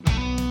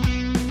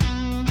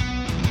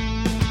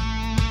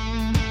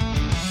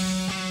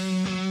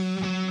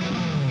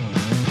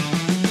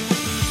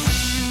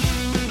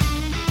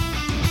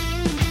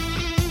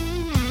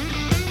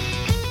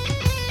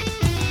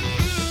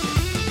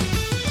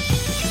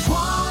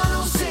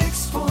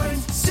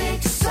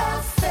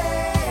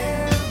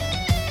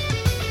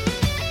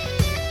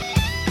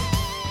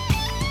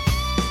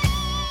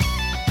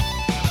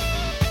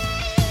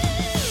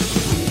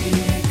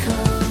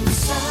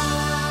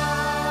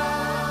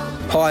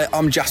Hi,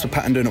 I'm Jasper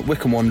Pattendon at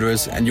Wycombe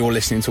Wanderers, and you're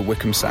listening to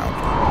Wycombe Sound.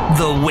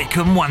 The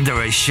Wycombe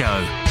Wanderers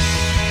Show.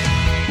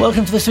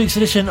 Welcome to this week's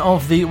edition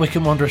of the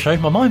Wycombe Wanderers Show.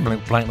 My mind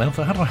went blank then.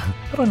 How do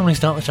I normally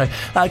start the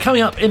show?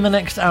 Coming up in the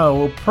next hour,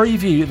 we'll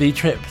preview the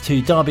trip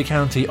to Derby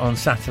County on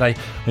Saturday.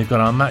 We've got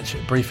our match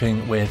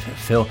briefing with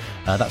Phil.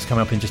 That's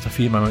coming up in just a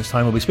few moments'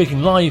 time. We'll be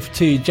speaking live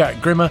to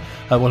Jack Grimmer.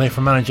 We'll hear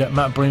from manager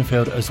Matt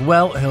Bloomfield as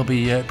well. He'll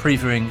be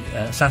previewing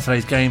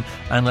Saturday's game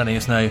and letting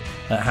us know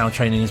how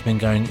training has been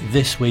going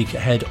this week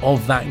ahead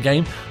of that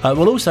game.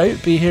 We'll also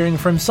be hearing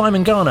from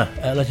Simon Garner,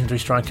 a legendary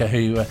striker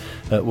who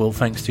will,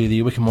 thanks to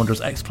the Wycombe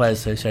Wanderers Ex-Players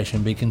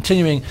Association, be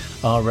continuing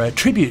our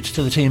tribute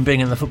to the team being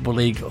in the Football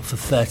League for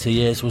 30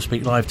 years. We'll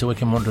speak live to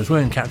Wycombe Wanderers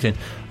women captain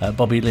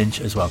Bobby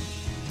Lynch as well.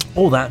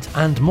 All that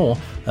and more,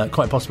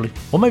 quite possibly,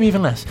 or maybe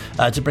even less,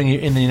 to bring you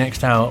in the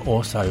next hour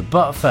or so.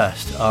 But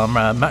first, our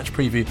match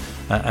preview,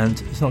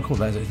 and it's not called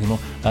that anymore,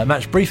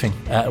 match briefing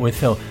with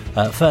Phil.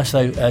 First,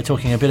 though,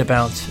 talking a bit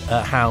about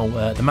how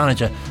the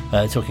manager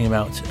talking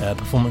about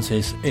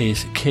performances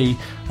is key,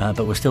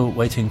 but we're still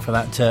waiting for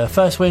that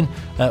first win,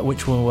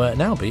 which will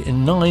now be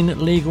in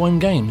 9 League One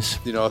games.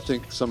 You know, I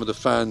think some of the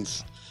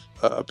fans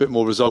a bit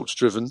more results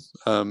driven.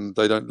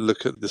 They don't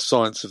look at the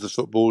science of the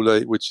football,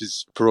 which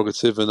is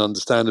prerogative, and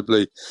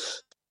understandably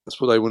that's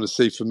what they want to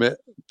see from it.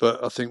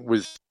 But I think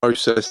with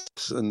process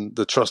and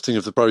the trusting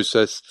of the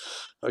process,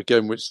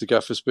 again, which the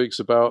gaffer speaks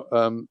about,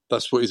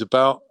 that's what he's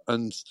about.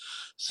 And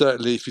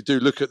certainly if you do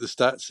look at the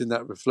stats in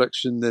that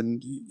reflection,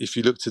 then if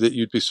you looked at it,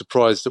 you'd be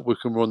surprised that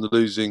Wycombe were on the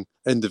losing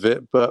end of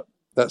it. But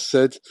that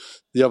said,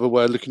 the other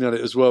way of looking at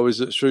it as well is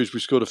that Shrewsbury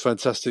scored a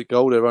fantastic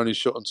goal. Their only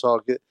shot on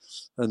target,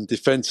 and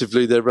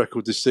defensively their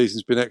record this season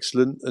has been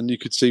excellent, and you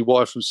could see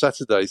why from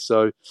Saturday.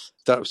 So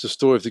that was the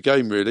story of the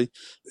game, really.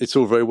 It's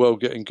all very well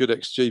getting good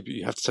XG, but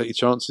you have to take your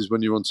chances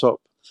when you're on top.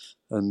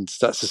 And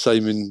that's the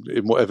same in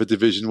whatever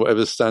division,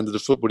 whatever standard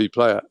of football you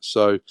play at.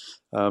 So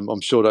I'm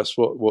sure that's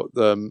what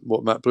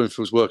Matt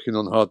Bloomfield's working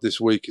on hard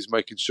this week, is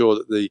making sure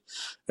that the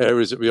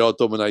areas that we are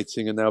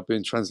dominating are now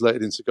being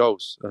translated into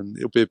goals. And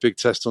it'll be a big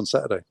test on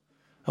Saturday.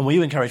 And were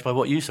you encouraged by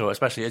what you saw,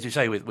 especially, as you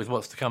say, with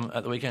what's to come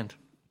at the weekend?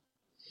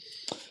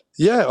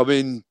 Yeah, I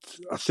mean,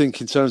 I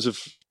think in terms of,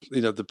 you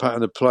know, the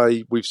pattern of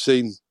play we've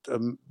seen,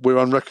 we're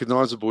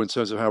unrecognisable in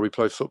terms of how we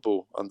play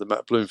football under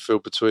Matt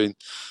Bloomfield between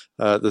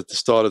the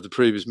start of the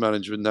previous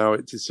manager and now.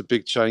 It's a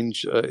big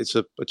change. It's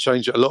a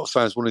change that a lot of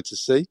fans wanted to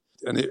see,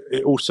 and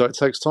it also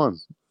takes time,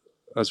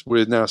 as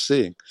we're now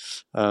seeing.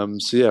 So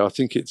yeah, I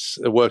think it's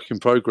a work in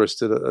progress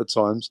at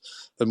times.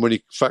 And when you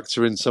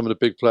factor in some of the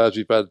big players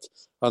we've had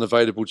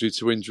unavailable due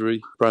to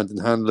injury, Brandon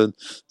Hanlon,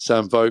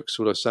 Sam Vokes,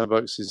 although Sam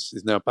Vokes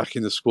is now back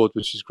in the squad,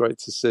 which is great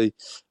to see.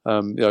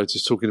 You know,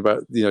 just talking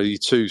about, you know, you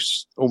two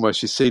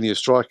almost your senior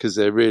strikers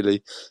there,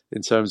 really,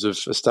 in terms of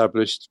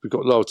established. We've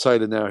got Lyle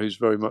Taylor now, who's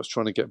very much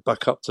trying to get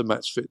back up to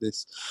match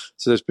fitness.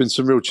 So there's been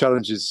some real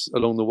challenges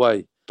along the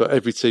way, but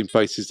every team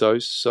faces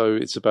those. So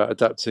it's about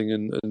adapting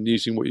and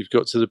using what you've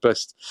got to the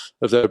best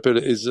of their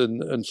abilities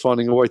and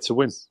finding a way to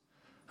win.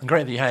 And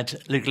great that you had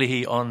Luke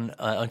Leahy on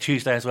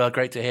Tuesday as well.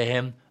 Great to hear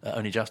him,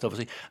 only just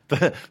obviously,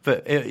 but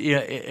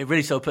it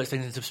really sort of puts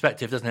things into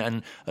perspective, doesn't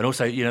it? And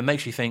also, you know,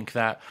 makes you think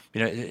that, you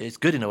know, it's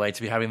good in a way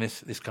to be having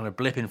this kind of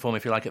blip in form,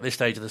 if you like, at this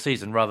stage of the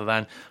season, rather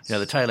than, you know,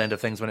 the tail end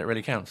of things when it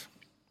really counts.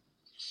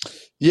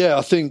 Yeah,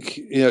 I think,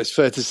 you know, it's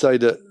fair to say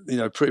that, you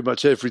know, pretty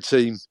much every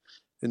team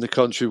in the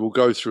country will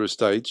go through a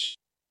stage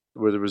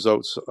where the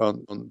results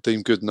aren't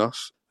deemed good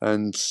enough,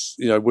 and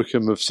you know,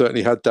 Wycombe have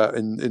certainly had that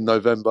in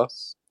November.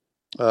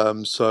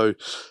 So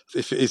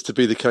if it is to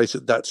be the case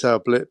that that's our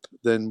blip,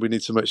 then we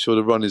need to make sure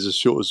the run is as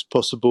short as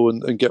possible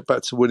and get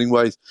back to winning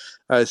ways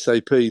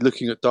ASAP.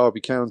 Looking at Derby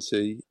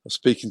County,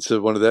 speaking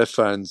to one of their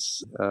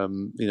fans,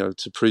 you know,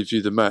 to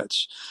preview the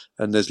match,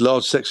 and there's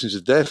large sections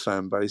of their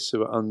fan base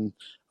who are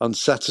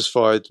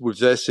unsatisfied with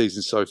their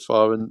season so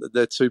far, and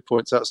they're 2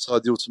 points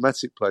outside the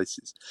automatic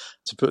places,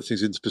 to put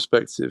things into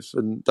perspective.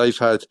 And they've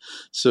had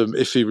some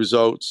iffy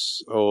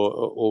results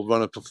or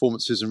run of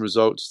performances and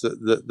results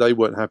that they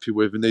weren't happy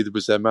with, and neither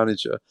was their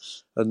manager.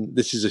 And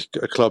this is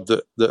a club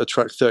that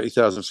attracts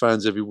 30,000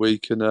 fans every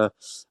week, and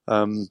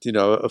you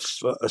know,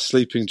 a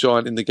sleeping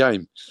giant in the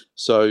game.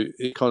 So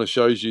it kind of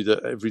shows you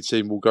that every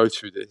team will go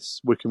through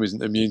this. Wycombe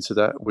isn't immune to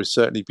that. We've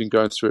certainly been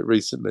going through it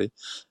recently,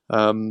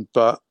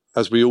 but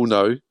as we all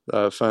know,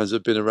 fans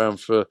have been around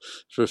for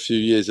a few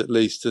years at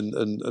least,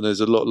 and there's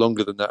a lot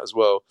longer than that as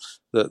well,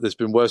 that there's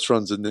been worse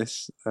runs than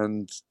this,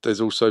 and there's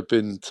also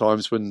been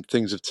times when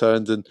things have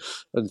turned and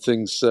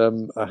things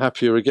are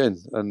happier again,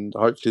 and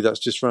hopefully that's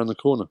just around the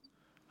corner.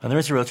 And there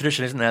is a real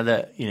tradition, isn't there,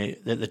 that, you know,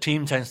 that the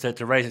team tends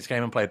to raise its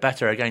game and play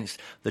better against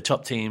the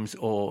top teams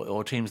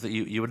or teams that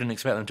you wouldn't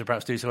expect them to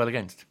perhaps do so well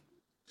against.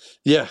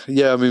 Yeah.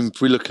 I mean,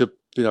 if we look at,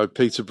 you know,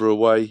 Peterborough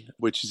away,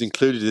 which is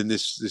included in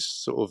this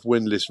sort of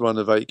winless run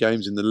of 8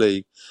 games in the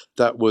league,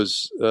 that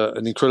was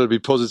an incredibly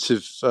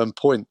positive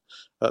point.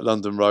 at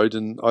London Road,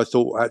 and I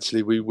thought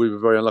actually we were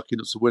very unlucky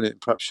not to win it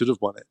and perhaps should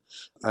have won it.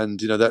 And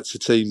that's a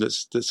team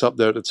that's up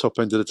there at the top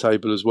end of the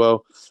table as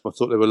well. I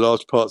thought there were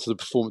large parts of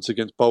the performance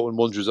against Bolton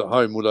Wanderers at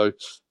home, although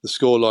the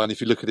scoreline,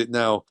 if you look at it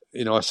now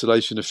in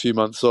isolation a few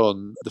months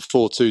on, the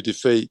 4-2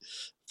 defeat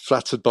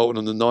flattered Bolton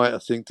on the night. I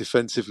think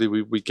defensively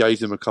we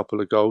gave them a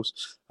couple of goals,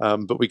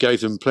 but we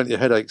gave them plenty of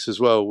headaches as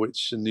well,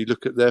 and you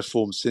look at their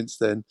form since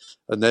then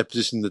and their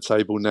position in the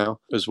table now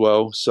as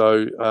well.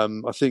 So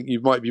I think you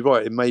might be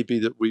right. It may be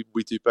that we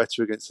do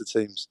better against the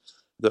teams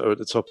that are at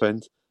the top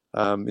end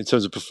in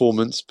terms of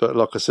performance. But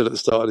like I said at the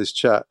start of this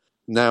chat,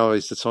 now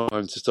is the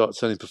time to start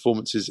turning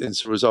performances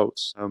into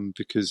results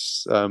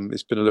because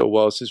it's been a little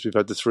while since we've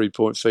had the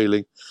 3-point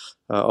feeling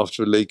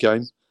after a league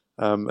game.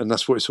 And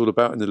that's what it's all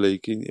about in the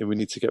league, and we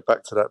need to get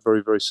back to that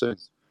very, very soon.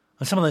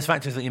 And some of those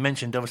factors that you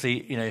mentioned,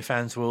 obviously,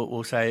 fans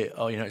will say,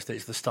 oh, it's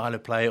the style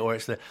of play, or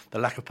it's the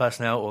lack of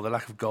personnel, or the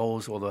lack of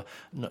goals, or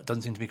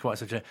doesn't seem to be quite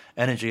such an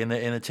energy in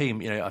the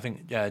team. I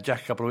think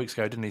Jack a couple of weeks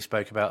ago, didn't he,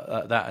 spoke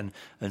about that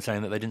and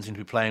saying that they didn't seem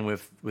to be playing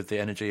with the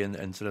energy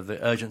and sort of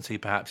the urgency,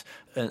 perhaps,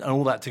 and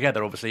all that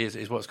together, obviously,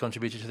 is what's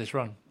contributed to this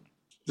run.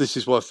 This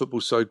is why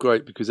football's so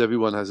great, because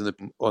everyone has an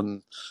opinion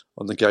on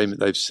the game that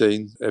they've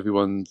seen.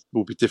 Everyone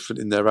will be different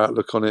in their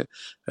outlook on it.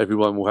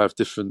 Everyone will have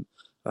different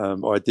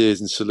ideas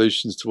and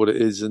solutions to what it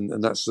is,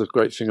 and that's the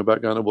great thing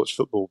about going to watch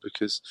football,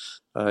 because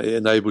it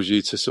enables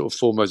you to sort of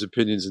form those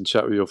opinions and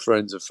chat with your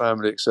friends and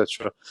family,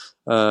 etc.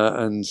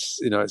 And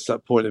it's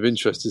that point of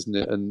interest, isn't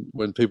it? And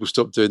when people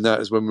stop doing that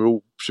is when we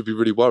all should be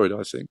really worried,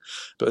 I think.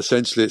 But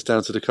essentially, it's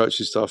down to the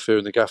coaching staff here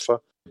and the gaffer.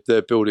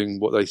 They're building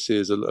what they see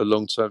as a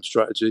long-term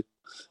strategy.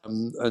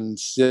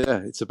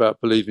 It's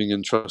about believing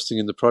and trusting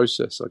in the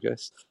process, I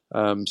guess.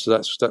 So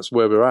that's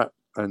where we're at.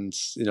 And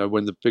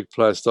when the big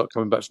players start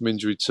coming back from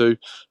injury too,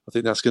 I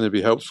think that's going to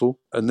be helpful.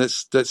 And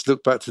let's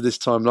look back to this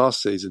time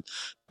last season.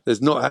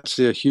 There's not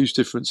actually a huge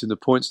difference in the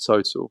points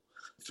total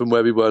from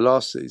where we were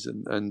last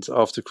season. And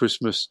after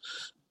Christmas,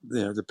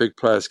 the big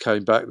players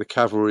came back, the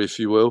cavalry, if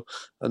you will,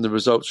 and the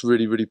results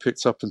really, really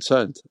picked up and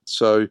turned.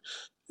 So,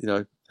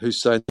 who's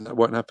saying that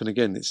won't happen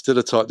again? It's still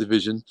a tight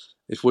division.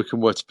 If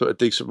Wycombe were to put a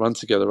decent run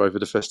together over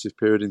the festive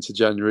period into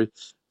January,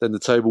 then the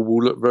table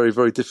will look very,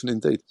 very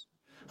different indeed.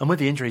 And with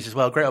the injuries as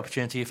well, great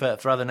opportunity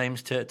for other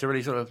names to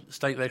really sort of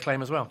stake their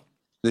claim as well.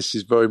 This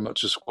is very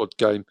much a squad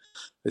game.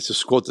 It's a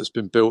squad that's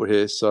been built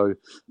here,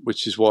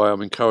 which is why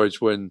I'm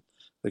encouraged when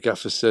the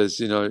gaffer says,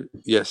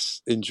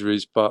 yes,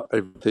 injuries, but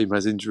every team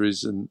has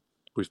injuries and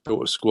we've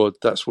built a squad.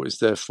 That's what it's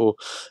there for.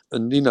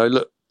 And,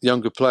 look,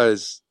 younger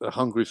players are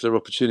hungry for their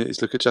opportunities.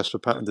 Look at Jasper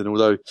Pattenden,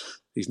 although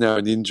he's now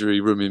in the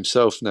injury room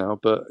himself now,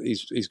 but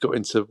he's got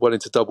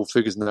into double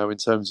figures now in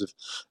terms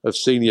of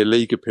senior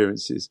league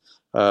appearances,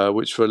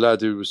 which for a lad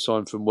who was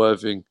signed from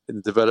Worthing in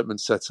the development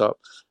setup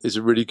is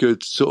a really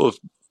good sort of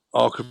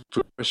arc of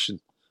progression.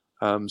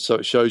 So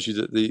it shows you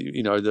that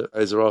that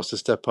as are asked to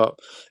step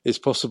up, it's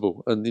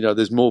possible, and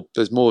there's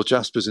more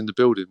Jaspers in the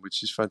building,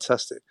 which is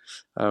fantastic.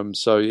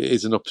 So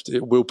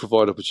it will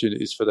provide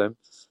opportunities for them.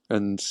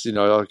 And,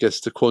 I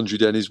guess the quandary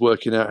then is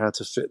working out how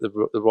to fit the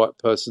right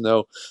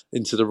personnel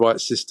into the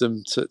right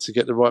system to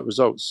get the right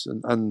results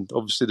and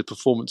obviously the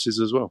performances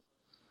as well.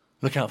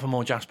 Look out for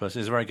more Jaspers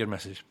is a very good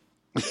message.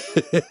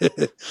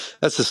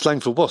 That's the slang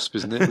for wasp,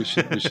 isn't it? We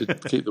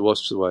should keep the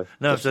wasps away.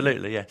 No,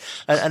 absolutely, yeah.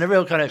 And a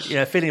real kind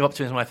of feeling of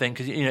optimism, I think,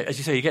 because as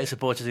you say, you get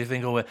supporters who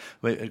think, oh,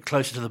 we're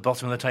closer to the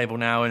bottom of the table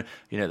now, and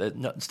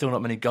there's still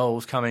not many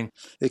goals coming.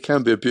 It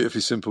can be a beautifully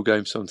simple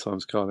game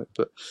sometimes, can't it?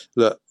 But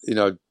look,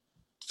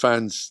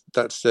 fans,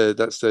 that's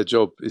their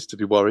job, is to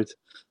be worried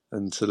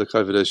and to look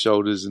over their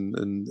shoulders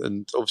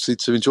and obviously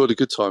to enjoy the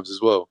good times as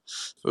well,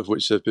 of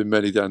which there have been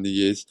many down the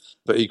years.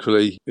 But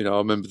equally, I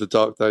remember the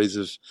dark days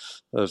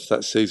of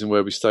that season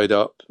where we stayed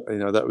up.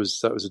 That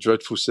was a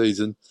dreadful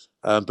season.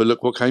 But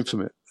look what came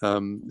from it.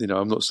 I'm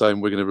not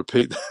saying we're going to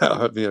repeat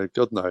that.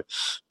 God no.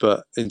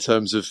 But in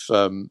terms of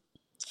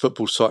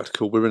football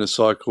cycle, we're in a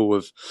cycle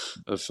of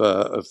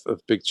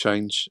big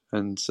change,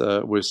 and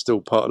we're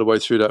still part of the way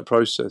through that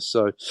process.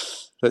 So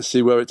let's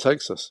see where it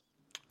takes us.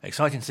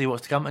 Exciting to see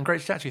what's to come, and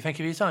great to chat to you. Thank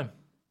you for your time.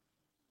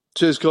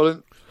 Cheers,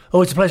 Colin.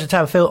 Always a pleasure to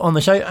have Phil on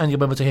the show, and you'll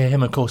be able to hear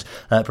him, of course,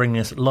 bringing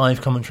us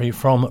live commentary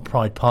from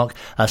Pride Park.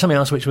 Something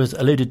else which was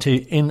alluded to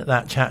in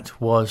that chat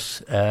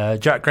was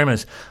Jack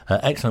Grimmer's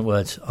excellent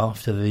words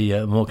after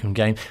the Morecambe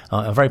game.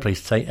 I'm very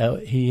pleased to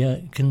say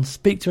he can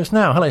speak to us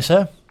now. Hello,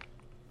 sir.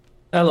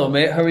 Hello,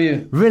 mate. How are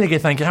you? Really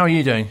good, thank you. How are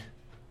you doing?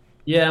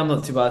 Yeah, I'm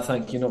not too bad,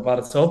 thank you. Not bad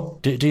at all.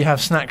 Do you have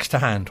snacks to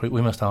hand?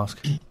 We must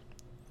ask.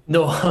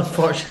 No,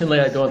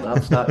 unfortunately, I don't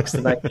have snacks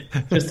tonight.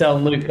 Just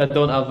telling Luke I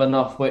don't have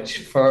enough, which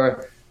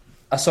for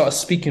a sort of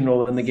speaking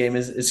role in the game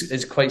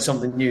is quite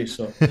something new.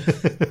 So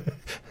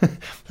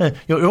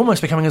you're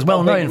almost becoming as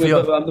well known for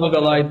your. I'm not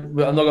gonna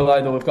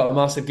lie though. We've got a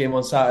massive game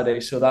on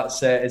Saturday, so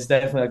that's it's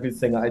definitely a good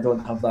thing that I don't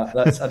have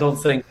that. I don't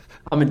think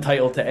I'm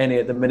entitled to any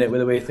at the minute with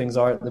the way things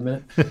are at the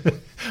minute.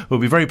 We'll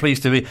be very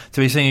pleased to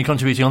be seeing you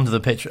contributing onto the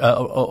pitch.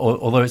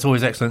 Although it's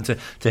always excellent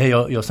to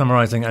hear your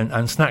summarising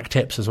and snack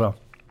tips as well.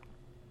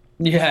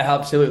 Yeah,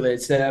 absolutely.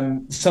 It's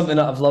something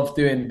that I've loved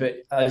doing,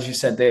 but as you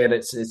said there,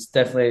 it's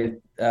definitely.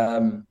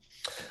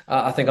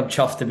 I think I'm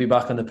chuffed to be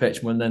back on the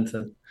pitch more than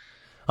anything.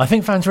 I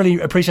think fans really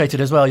appreciated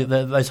as well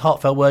those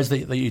heartfelt words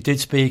that you did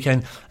speak,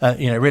 and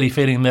really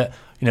feeling that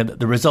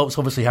the results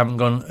obviously haven't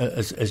gone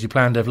as you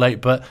planned of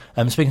late. But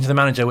speaking to the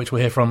manager, which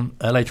we'll hear from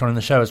later on in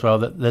the show as well,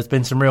 that there's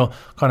been some real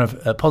kind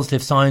of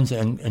positive signs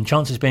and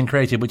chances being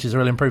created, which is a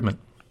real improvement.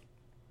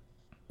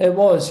 It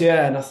was,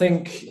 yeah, and I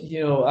think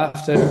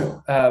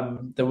after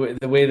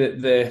the way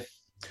that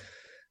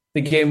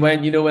the game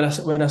went,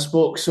 when I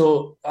spoke,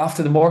 so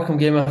after the Morecambe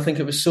game, I think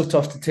it was so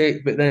tough to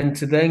take, but then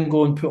to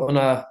go and put on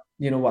a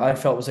what I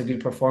felt was a good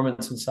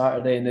performance on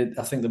Saturday, and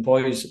I think the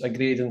boys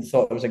agreed and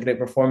thought it was a great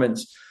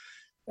performance.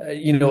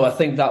 I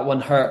think that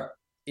one hurt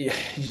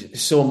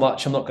so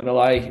much. I'm not going to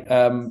lie.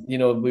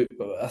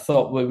 I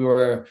thought we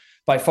were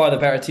by far the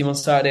better team on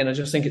Saturday, and I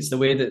just think it's the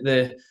way that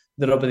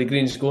the rub of the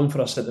green's going for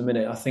us at the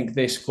minute. I think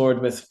they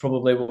scored with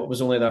probably what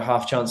was only their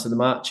half chance of the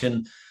match,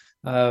 and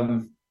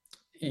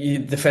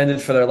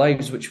defended for their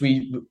lives, which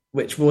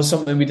was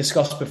something we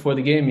discussed before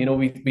the game.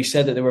 We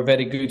said that they were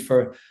very good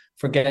for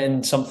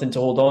getting something to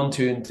hold on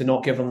to and to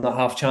not give them that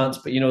half chance.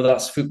 But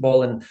that's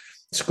football, and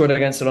scored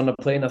against it on the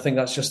plane. I think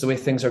that's just the way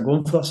things are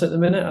going for us at the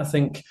minute. I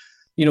think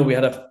we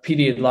had a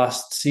period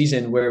last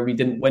season where we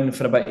didn't win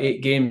for about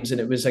 8 games,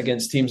 and it was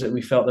against teams that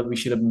we felt that we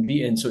should have been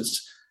beaten. So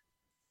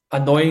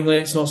annoyingly,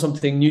 it's not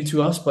something new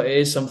to us, but it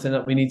is something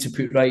that we need to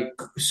put right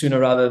sooner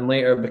rather than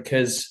later,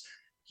 because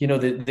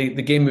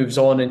the game moves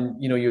on,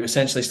 and you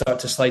essentially start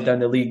to slide down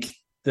the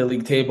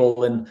league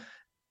table, and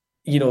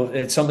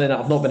it's something that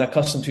I've not been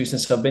accustomed to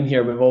since I've been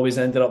here. We've always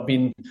ended up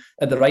being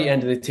at the right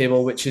end of the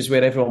table, which is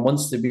where everyone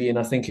wants to be, and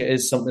I think it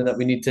is something that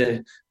we need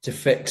to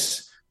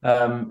fix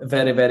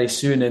very, very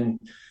soon. And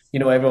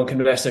everyone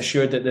can rest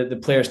assured that the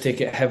players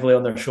take it heavily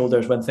on their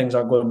shoulders when things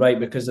aren't going right,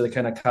 because of the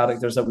kind of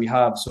characters that we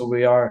have. So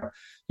we are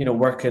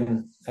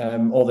working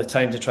all the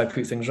time to try to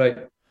put things right.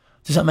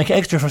 Does that make it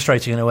extra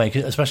frustrating in a way,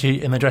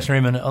 especially in the dressing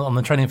room and on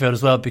the training field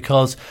as well?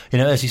 Because,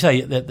 as you say,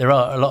 there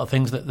are a lot of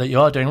things that you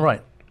are doing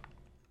right.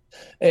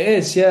 It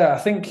is, yeah. I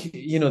think,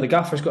 the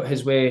gaffer's got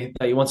his way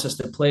that he wants us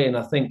to play. And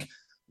I think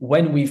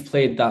when we've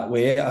played that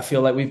way, I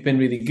feel like we've been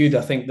really good.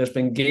 I think there's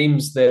been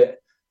games that,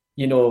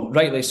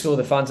 rightly so,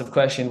 the fans have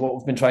questioned what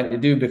we've been trying to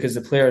do, because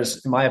the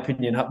players, in my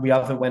opinion, we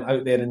haven't went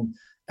out there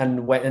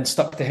and went and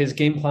stuck to his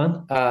game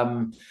plan.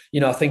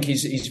 I think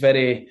he's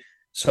very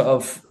sort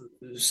of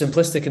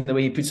simplistic in the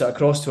way he puts it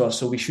across to us.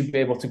 So we should be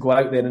able to go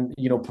out there and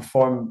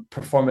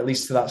perform at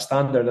least to that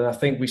standard. And I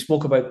think we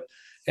spoke about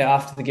it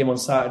after the game on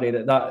Saturday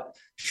that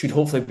should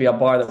hopefully be a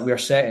bar that we're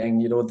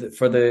setting.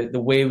 For the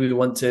way we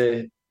want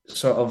to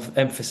sort of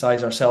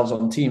emphasise ourselves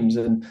on teams.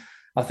 And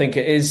I think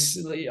it is.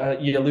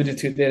 You alluded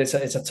to it there. It's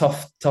a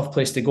tough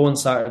place to go on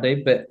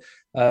Saturday, but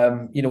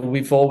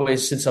we've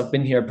always, since I've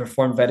been here,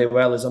 performed very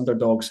well as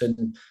underdogs,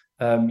 and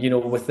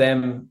with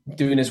them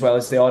doing as well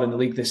as they are in the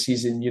league this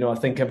season, I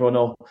think everyone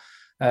will.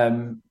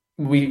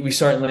 We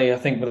certainly, I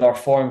think, with our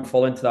form,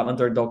 fall into that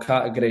underdog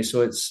category. So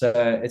it's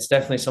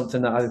definitely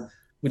something that I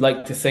would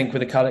like to think, with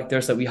the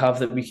characters that we have,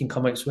 that we can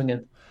come out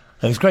swinging.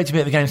 It was great to be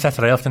at the game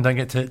Saturday. I often don't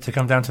get to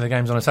come down to the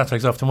games on a Saturday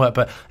because I often work,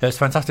 but it was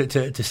fantastic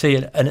to see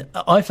it. And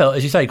I felt,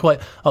 as you say, quite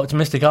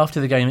optimistic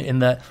after the game, in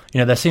that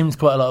there seemed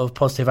quite a lot of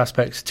positive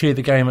aspects to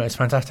the game. It was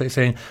fantastic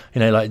seeing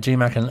like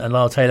GMAC and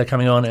Lyle Taylor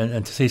coming on,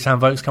 and to see Sam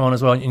Vokes come on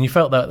as well. And you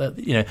felt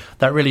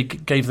that really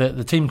gave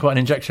the team quite an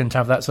injection to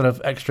have that sort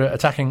of extra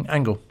attacking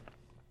angle.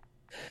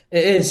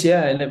 It is,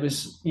 yeah, and it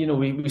was.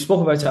 We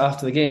spoke about it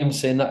after the game,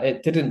 saying that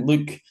it didn't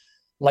look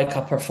like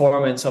a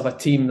performance of a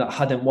team that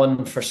hadn't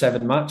won for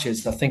 7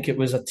 matches. I think it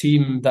was a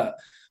team that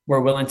were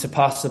willing to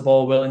pass the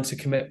ball, willing to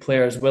commit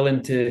players,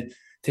 willing to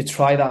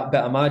try that bit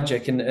of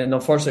magic. And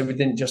unfortunately, we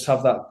didn't just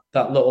have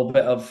that little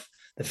bit of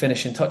the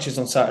finishing touches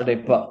on Saturday.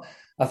 But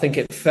I think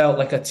it felt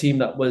like a team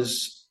that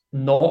was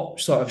not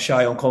sort of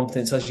shy on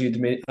confidence as you'd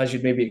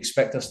maybe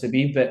expect us to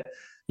be. But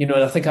and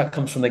I think that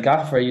comes from the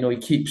gaffer. He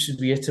keeps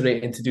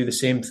reiterating to do the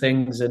same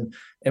things,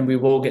 and we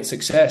will get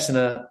success. And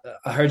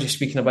I heard you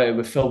speaking about it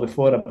with Phil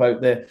before, about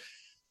the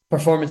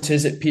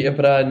performances at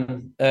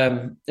Peterborough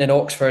and in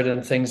Oxford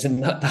and things,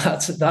 and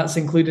that's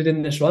included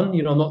in this run.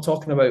 I'm not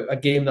talking about a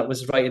game that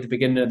was right at the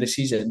beginning of the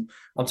season.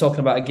 I'm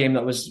talking about a game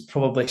that was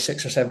probably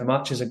 6 or 7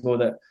 matches ago,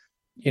 that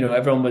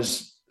everyone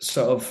was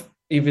sort of,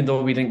 even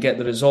though we didn't get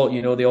the result,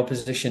 the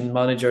opposition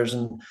managers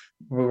and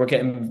we were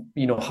getting,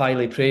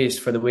 highly praised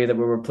for the way that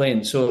we were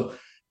playing. So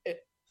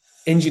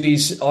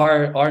injuries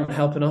aren't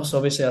helping us.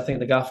 Obviously, I think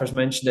the gaffers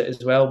mentioned it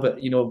as well, but,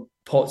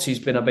 Potsy's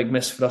been a big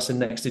miss for us in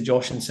next to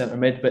Josh in centre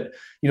mid. But,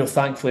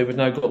 thankfully we've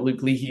now got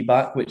Luke Leahy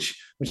back, which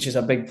is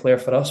a big player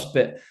for us.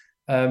 But,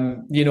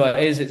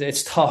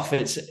 it's tough.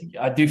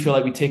 I do feel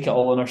like we take it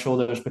all on our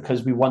shoulders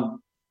because we want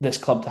this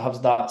club to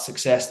have that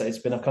success that it's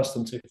been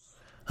accustomed to.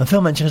 And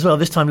Phil mentioned as well,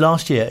 this time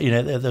last year,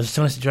 there was a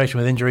similar situation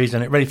with injuries,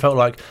 and it really felt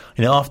like,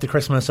 after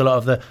Christmas, a lot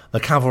of the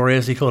cavalry,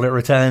 as he called it,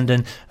 returned,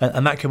 and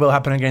that could well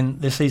happen again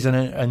this season,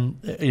 and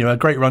a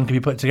great run could be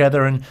put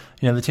together, and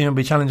the team will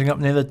be challenging up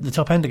near the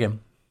top end again.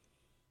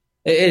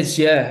 It is,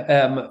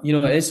 yeah.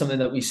 It is something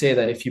that we say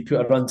that if you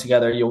put a run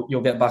together,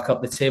 you'll get back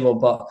up the table.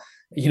 But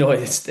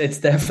it's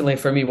definitely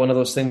for me one of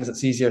those things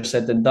that's easier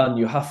said than done.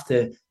 You have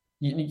to,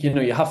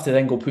 you have to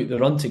then go put the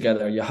run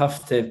together. You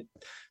have to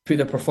put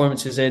the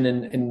performances in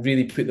and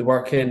really put the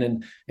work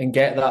in and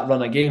get that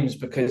run of games,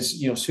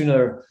 because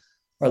sooner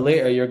or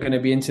later you're going to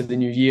be into the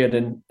new year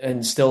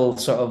and still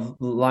sort of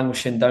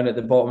languishing down at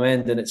the bottom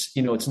end, and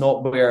it's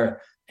not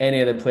where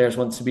any of the players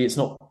want to be. It's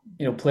not,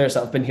 players that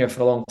have been here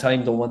for a long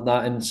time don't want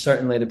that, and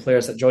certainly the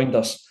players that joined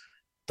us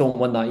don't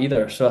want that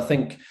either. So I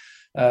think,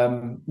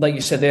 like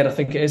you said there, I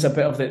think it is a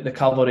bit of the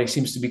cavalry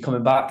seems to be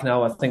coming back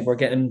now. I think we're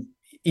getting,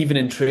 even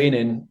in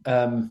training,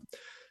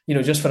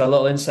 just for a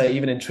little insight,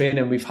 even in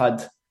training, we've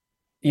had,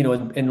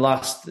 in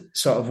last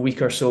sort of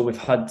week or so, we've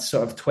had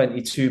sort of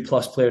 22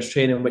 plus players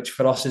training, which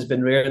for us has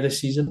been rare this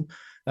season.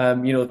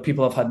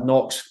 People have had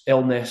knocks,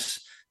 illness,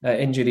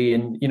 injury,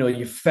 and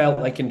you felt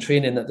like in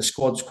training that the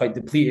squad's quite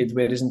depleted,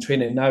 whereas in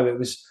training now it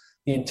was,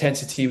 the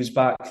intensity was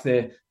back,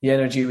 the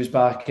energy was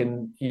back,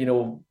 and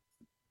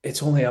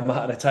it's only a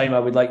matter of time, I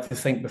would like to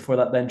think, before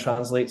that then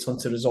translates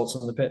onto results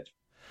on the pitch.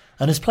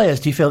 And as players,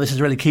 do you feel this is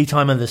a really key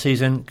time of the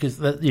season? Because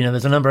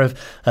there's a number of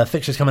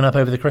fixtures coming up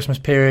over the Christmas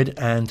period,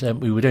 and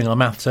we were doing our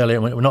maths earlier,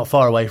 and we're not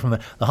far away from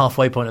the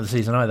halfway point of the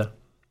season either.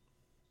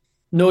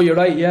 No, you're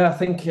right. Yeah, I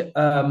think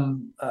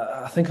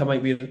I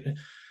might be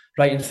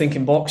right in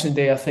thinking Boxing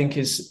Day, I think,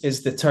 is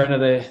the turn of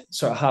the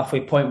sort of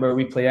halfway point where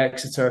we play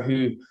Exeter,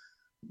 who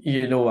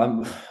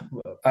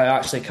I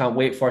actually can't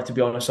wait for it, to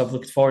be honest. I've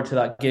looked forward to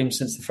that game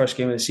since the first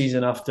game of the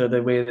season, after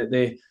the way that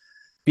they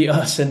beat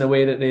us and the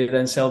way that they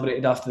then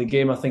celebrated after the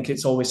game. I think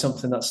it's always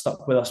something that's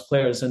stuck with us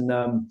players, and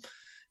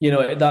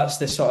that's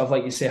the sort of,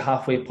 like you say,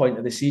 halfway point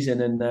of the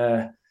season,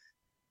 and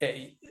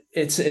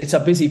it's a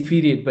busy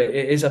period, but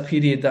it is a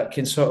period that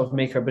can sort of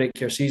make or break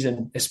your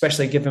season,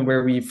 especially given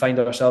where we find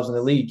ourselves in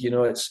the league.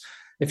 It's,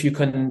 if you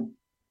can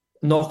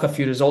knock a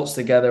few results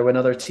together when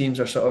other teams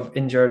are sort of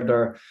injured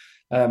or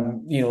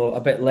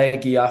a bit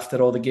leggy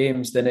after all the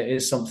games, then it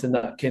is something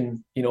that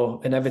can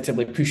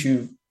inevitably push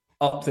you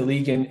up the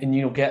league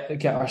and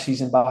get our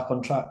season back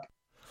on track.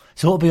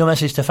 So what would be your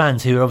message to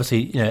fans who are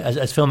obviously,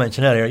 as Phil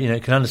mentioned earlier,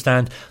 can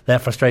understand their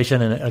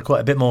frustration and are quite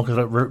a bit more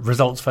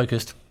results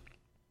focused?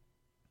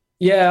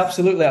 Yeah,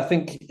 absolutely. I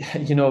think,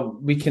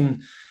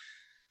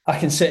 I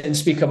can sit and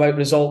speak about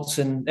results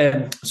and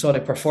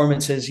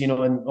performances. And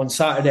on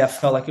Saturday I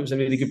felt like it was a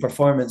really good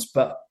performance,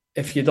 but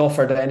if you'd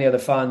offered any of the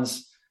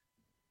fans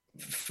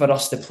for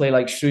us to play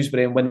like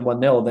Shrewsbury and win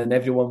 1-0, then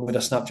everyone would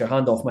have snapped your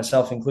hand off,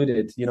 myself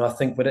included. I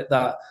think with it,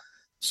 that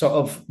sort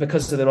of,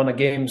 because of the run of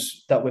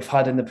games that we've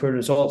had in the poor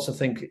results, I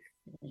think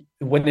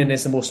winning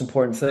is the most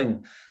important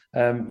thing.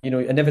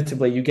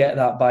 Inevitably you get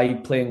that by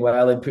playing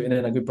well and putting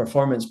in a good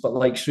performance, but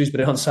like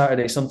Shrewsbury on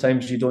Saturday,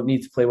 sometimes you don't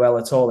need to play well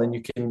at all, and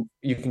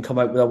you can come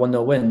out with a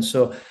 1-0 win.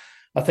 So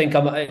I think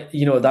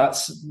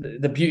that's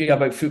the beauty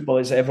about football,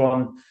 is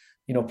everyone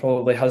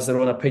probably has their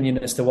own opinion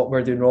as to what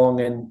we're doing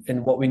wrong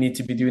and what we need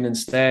to be doing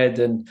instead.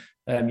 And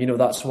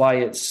that's why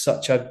it's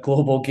such a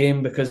global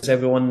game, because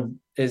everyone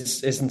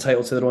is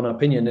entitled to their own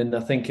opinion. And I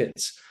think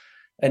it's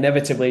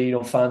inevitably,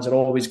 fans are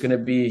always going to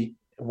be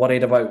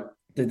worried about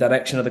the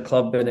direction of the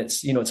club, and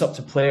it's up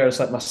to players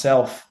like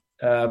myself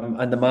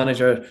and the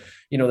manager,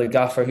 the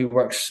gaffer, who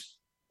works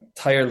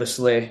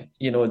tirelessly,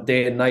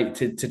 day and night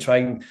to try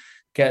and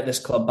get this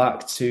club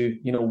back to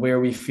where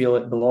we feel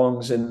it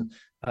belongs, and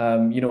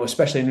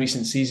especially in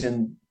recent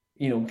season,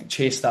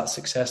 chase that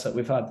success that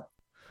we've had.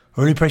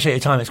 I really appreciate your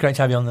time. It's great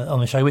to have you on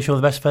the show. Wish you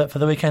all the best for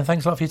the weekend.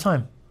 Thanks a lot for your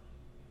time.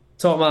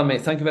 Top man,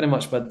 mate. Thank you very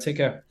much, bud. Take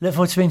care. Look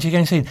forward to speaking to you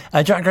again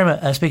soon. Jack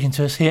Grimmer speaking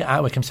to us here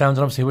at Wycombe Sound,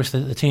 and obviously wish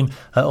the team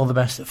all the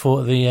best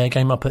for the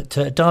game up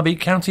at Derby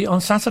County on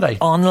Saturday.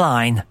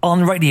 Online,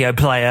 on Radio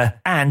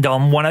Player, and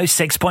on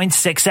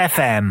 106.6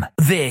 FM.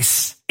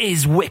 This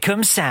is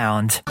Wycombe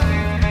Sound.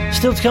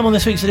 Still to come on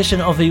this week's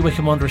edition of the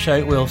Wycombe Wanderers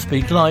show, we'll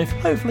speak live,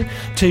 hopefully,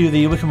 to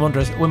the Wycombe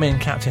Wanderers women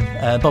captain,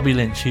 Bobby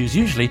Lynch, who's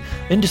usually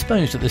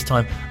indisposed at this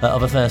time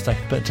of a Thursday,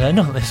 but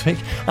not this week.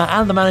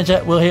 And the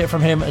manager, we'll hear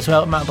from him as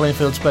well. Matt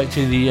Bloomfield spoke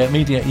to the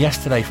media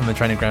yesterday from the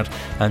training ground,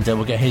 and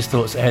we'll get his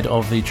thoughts ahead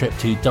of the trip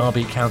to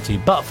Derby County.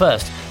 But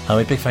first,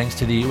 a big thanks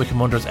to the Wycombe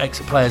Wanderers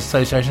Ex-Players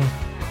Association.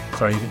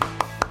 Sorry.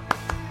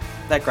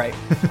 They're great.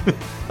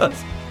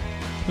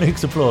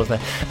 Luke's applause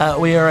there.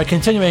 We are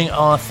continuing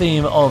our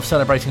theme of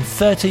celebrating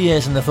 30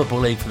 years in the Football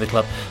League for the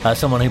club.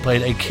 Someone who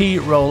played a key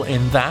role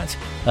in that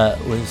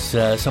was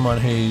someone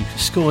who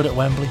scored at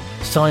Wembley,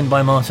 signed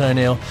by Martin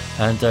O'Neill,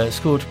 and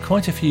scored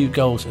quite a few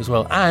goals as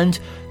well. And,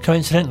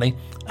 coincidentally,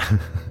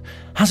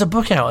 has a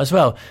book out as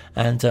well.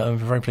 And I'm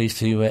very pleased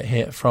to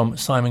hear from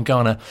Simon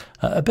Garner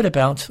a bit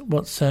about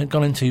what's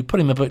gone into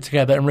putting the book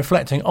together and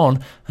reflecting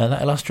on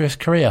that illustrious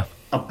career.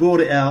 I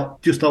brought it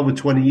out just over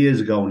 20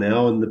 years ago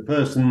now, and the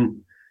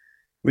person,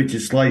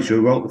 Richard Slater,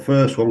 who wrote the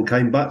first one,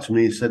 came back to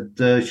me and said,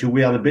 should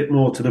we add a bit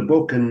more to the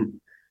book and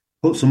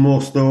put some more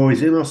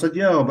stories in? I said,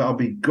 yeah, that'll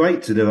be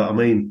great to do it. I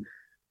mean,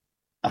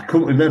 I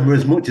couldn't remember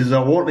as much as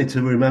I wanted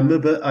to remember,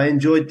 but I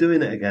enjoyed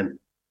doing it again.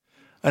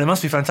 And it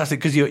must be fantastic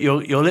because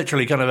you're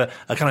literally kind of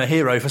a kind of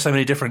hero for so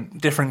many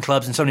different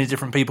clubs and so many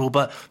different people,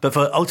 but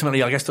for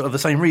ultimately, I guess, for the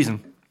same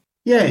reason.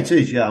 Yeah, it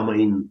is. Yeah, I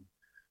mean,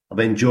 I've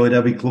enjoyed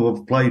every club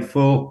I've played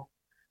for.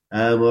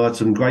 I had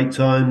some great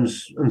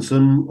times and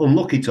some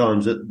unlucky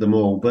times at them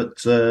all.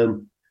 But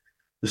the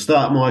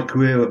start of my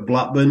career at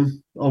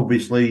Blackburn,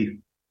 obviously,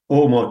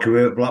 all my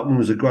career at Blackburn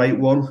was a great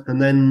one,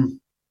 and then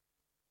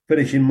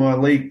finishing my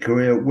league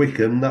career at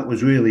Wycombe, that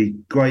was really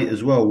great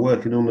as well.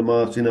 Working under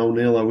Martin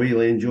O'Neill, I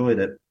really enjoyed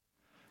it.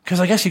 Because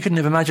I guess you couldn't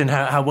have imagined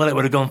how well it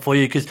would have gone for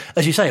you. Because,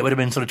 as you say, it would have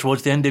been sort of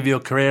towards the end of your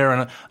career,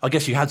 and I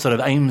guess you had sort of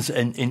aims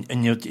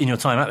in your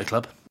time at the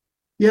club.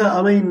 Yeah,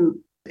 I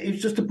mean, it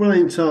was just a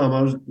brilliant time.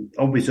 I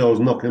was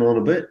knocking on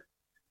a bit.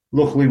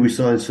 Luckily, we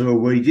signed Sir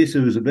Regis,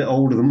 who was a bit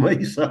older than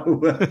me, so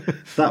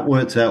that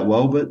worked out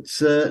well. But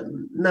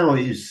no,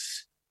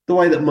 it's the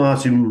way that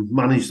Martin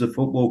managed the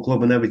football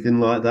club and everything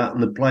like that,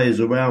 and the players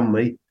around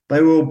me,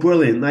 they were all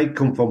brilliant. They'd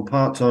come from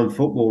part-time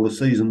football the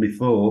season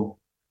before,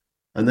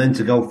 and then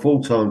to go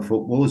full-time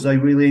footballers, they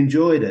really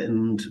enjoyed it,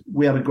 and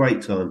we had a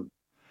great time.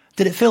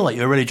 Did it feel like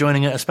you were really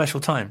joining at a special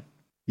time?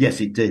 Yes,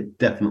 it did,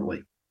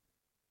 definitely.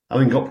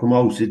 Having got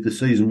promoted the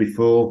season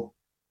before,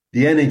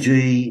 the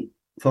energy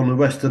from the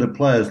rest of the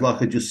players,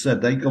 like I just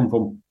said,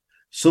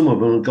 some of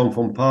them had gone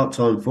from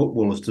part-time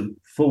footballers to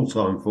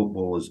full-time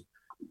footballers.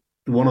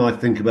 The one I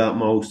think about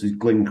most is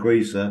Glyn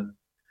Creaser,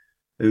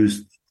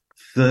 who's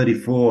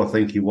 34, I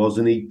think he was,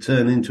 and he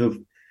turned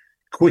into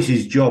quit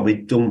his job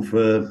he'd done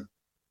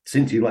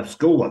since he left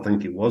school, I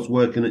think it was,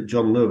 working at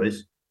John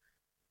Lewis,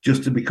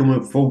 just to become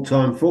a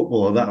full-time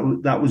footballer.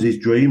 That was his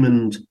dream,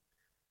 and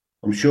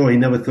I'm sure he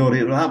never thought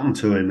it would happen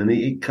to him. And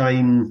it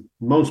came,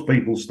 most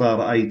people start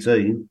at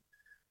 18,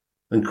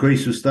 and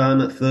Crease was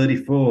starting at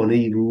 34, and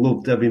he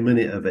loved every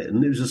minute of it.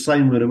 And it was the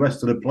same with the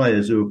rest of the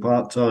players who were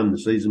part-time the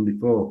season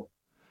before.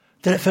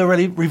 Did it feel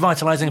really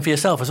revitalising for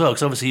yourself as well?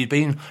 Because obviously you'd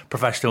been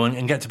professional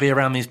and get to be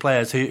around these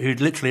players who'd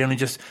literally only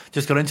just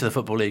got into the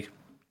Football League.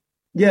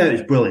 Yeah, it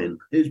was brilliant.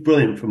 It was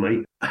brilliant for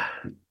me.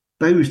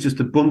 There was just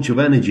a bunch of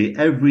energy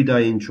every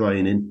day in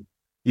training.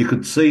 You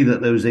could see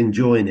that they was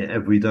enjoying it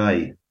every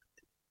day.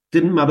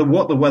 Didn't matter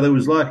what the weather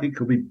was like. It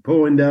could be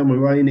pouring down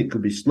with rain. It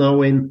could be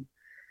snowing.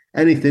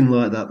 Anything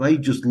like that. They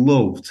just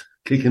loved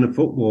kicking a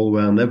football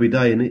around every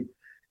day. And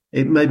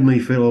it made me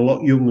feel a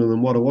lot younger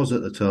than what I was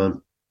at the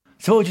time.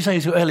 So what would you say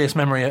is your earliest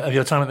memory of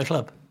your time at the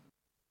club?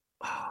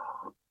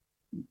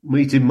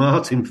 Meeting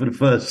Martin for the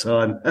first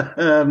time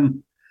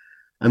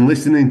and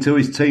listening to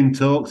his team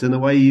talks and the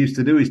way he used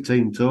to do his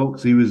team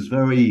talks. He was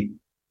very,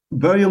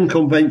 very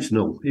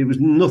unconventional. He was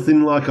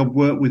nothing like I've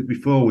worked with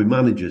before with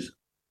managers.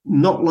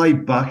 Not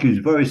laid back. He was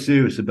very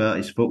serious about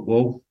his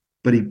football,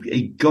 but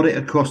he got it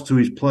across to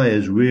his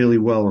players really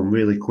well and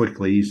really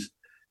quickly.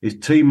 His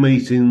team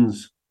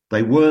meetings,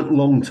 they weren't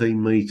long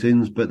team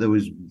meetings, but they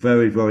was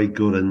very, very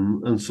good.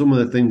 And some of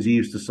the things he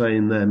used to say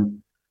in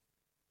them,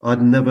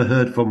 I'd never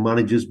heard from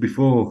managers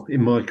before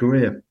in my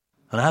career.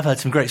 And I have heard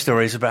some great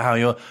stories about how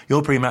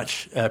your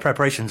pre-match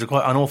preparations are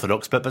quite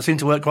unorthodox, but seem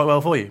to work quite well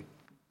for you.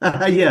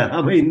 Yeah,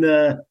 I mean,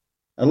 a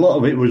lot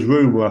of it was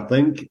rumour, I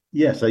think.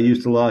 Yes, I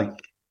used to like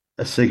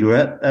a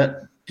cigarette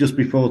at just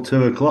before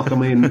 2 o'clock. I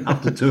mean,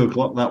 after 2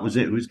 o'clock, that was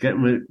it. It was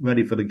getting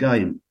ready for the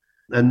game.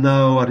 And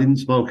no, I didn't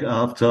smoke at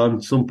half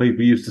time. Some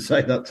people used to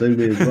say that to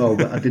me as well,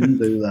 but I didn't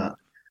do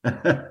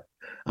that.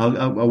 I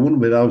wouldn't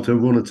have been able to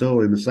run at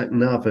all in the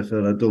second half if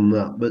I'd done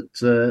that.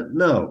 But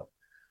no.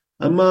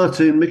 And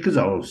Martin, because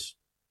I was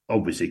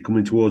obviously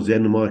coming towards the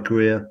end of my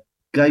career,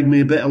 gave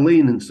me a bit of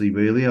leniency,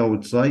 really, I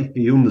would say.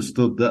 He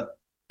understood that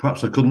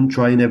perhaps I couldn't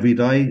train every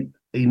day.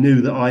 He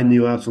knew that I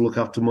knew how to look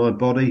after my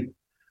body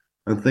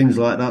and things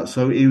like that.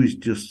 So he was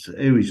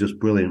just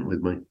brilliant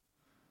with me.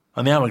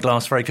 And the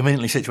hourglass very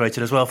conveniently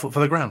situated as well for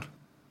the ground.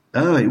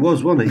 Oh, it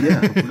was, wasn't it? Yeah,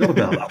 I forgot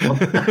about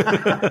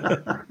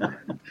that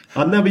one.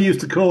 I never used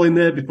to call in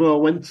there before I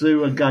went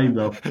to a game,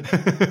 though.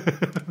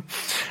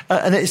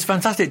 And it's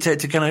fantastic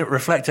to kind of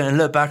reflect and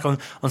look back on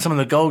some of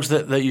the goals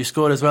that you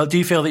scored as well. Do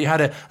you feel that you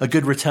had a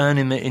good return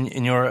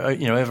in your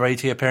over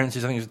 80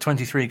 appearances? I think it was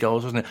 23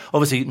 goals, wasn't it?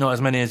 Obviously, not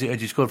as many as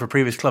you scored for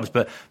previous clubs,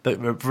 but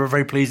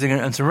very pleasing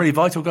and some really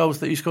vital goals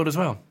that you scored as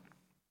well.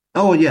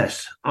 Oh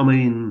yes, I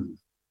mean,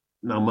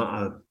 no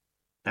matter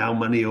how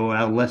many or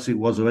how less it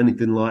was or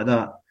anything like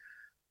that,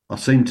 I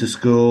seemed to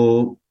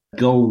score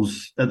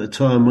goals at the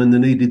time when they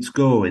needed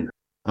scoring.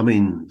 I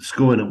mean,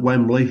 scoring at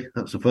Wembley,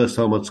 that's the first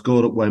time I'd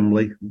scored at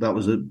Wembley. That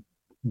was a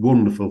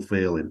wonderful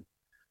feeling.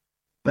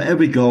 But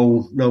every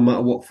goal, no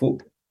matter what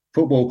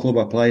football club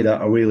I played at,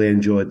 I really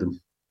enjoyed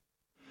them.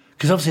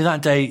 Because obviously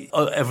that day,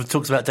 everyone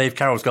talks about Dave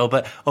Carroll's goal,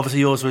 but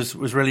obviously yours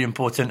was really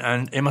important,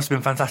 and it must have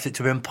been fantastic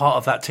to have been part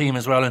of that team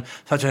as well, and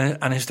such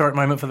an historic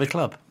moment for the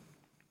club.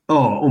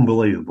 Oh,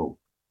 unbelievable.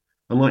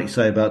 And like you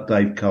say about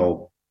Dave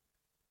Cole,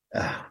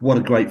 what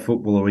a great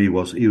footballer he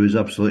was. He was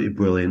absolutely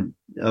brilliant.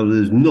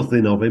 There's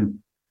nothing of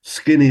him,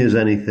 skinny as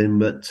anything,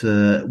 but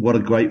what a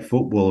great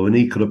footballer. And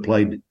he could have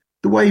played,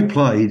 the way he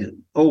played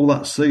all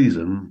that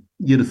season,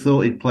 you'd have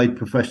thought he'd played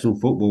professional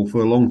football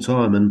for a long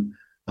time. And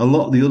a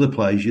lot of the other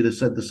players, you'd have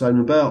said the same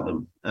about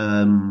them.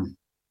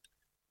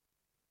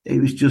 It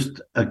was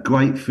just a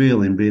great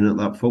feeling being at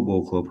that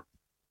football club.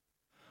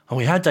 And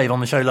we had Dave on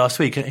the show last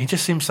week, and he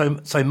just seems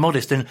so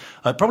modest, and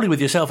probably with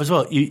yourself as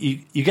well.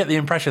 You get the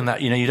impression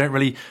that you don't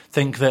really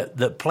think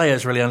that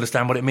players really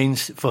understand what it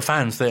means for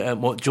fans, that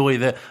what joy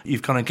that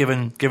you've kind of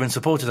given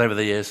supporters over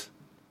the years.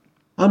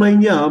 I've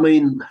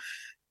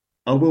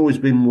always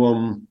been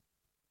one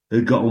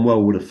who got on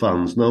well with the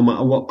fans. No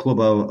matter what club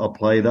I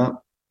played at,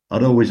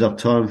 I'd always have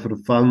time for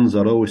the fans.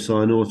 I'd always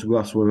sign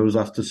autographs when I was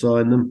asked to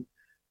sign them.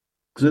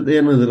 Because at the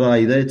end of the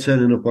day, they're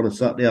turning up on a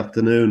Saturday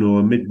afternoon or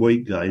a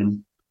midweek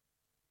game,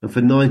 and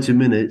for 90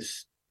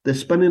 minutes, they're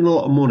spending a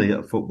lot of money at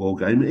a football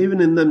game.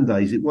 Even in them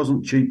days, it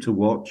wasn't cheap to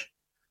watch.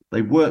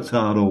 They've worked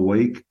hard all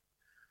week.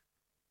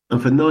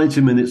 And for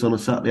 90 minutes on a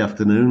Saturday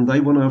afternoon, they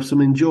want to have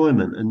some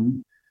enjoyment.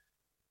 And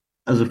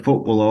as a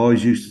footballer, I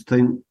always used to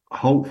think,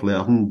 hopefully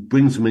I can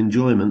bring some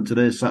enjoyment to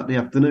their Saturday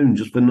afternoon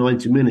just for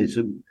 90 minutes.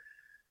 And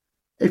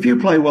if you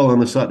play well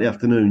on a Saturday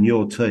afternoon,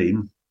 your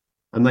team,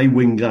 and they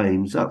win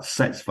games, that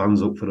sets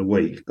fans up for the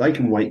week. They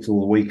can wait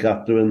till the week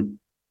after and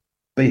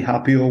be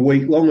happy all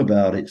week long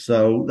about it.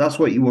 So that's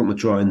what you want to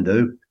try and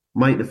do,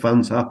 make the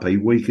fans happy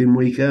week in,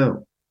 week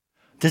out.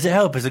 Does it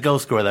help as a goal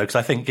scorer, though? Because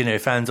I think,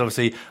 fans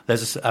obviously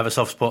have a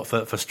soft spot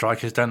for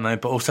strikers, don't they?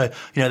 But also,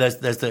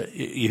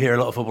 you hear a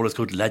lot of footballers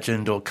called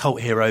legend or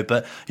cult hero,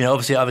 but,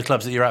 obviously at other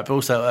clubs that you're at, but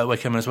also at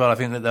Wycombe as well. I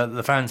think that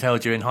the fans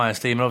held you in high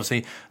esteem. And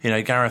obviously,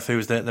 Gareth, who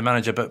was the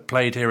manager, but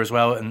played here as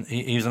well. And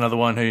he was another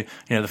one who,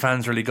 the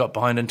fans really got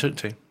behind and took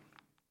to.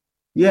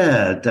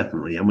 Yeah,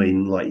 definitely. I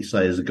mean, like you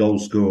say, as a goal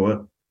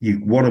scorer, you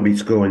want to be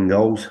scoring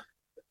goals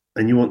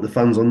and you want the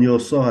fans on your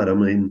side. I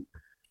mean,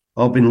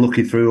 I've been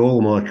lucky through all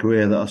my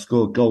career that I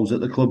scored goals at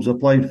the clubs I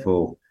played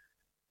for.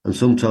 And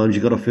sometimes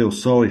you've got to feel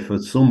sorry for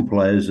some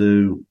players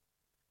who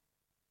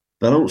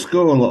they don't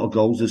score a lot of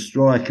goals as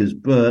strikers,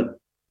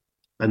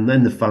 and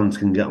then the fans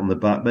can get on the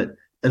back. But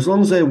as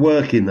long as they're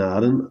working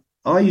hard, and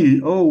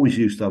I always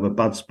used to have a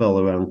bad spell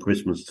around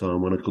Christmas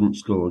time when I couldn't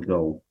score a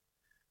goal.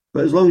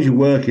 But as long as you're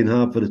working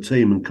hard for the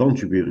team and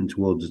contributing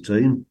towards the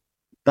team,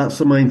 that's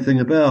the main thing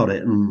about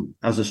it. And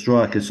as a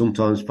striker,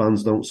 sometimes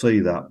fans don't see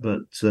that.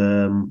 But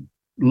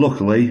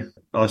luckily,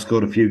 I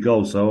scored a few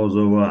goals, so I was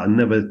all right. I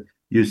never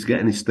used to get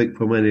any stick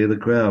from any of the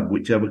crowd,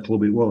 whichever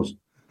club it was.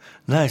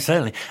 No,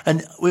 certainly.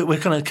 And we're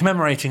kind of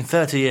commemorating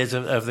 30 years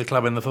of the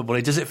club in the Football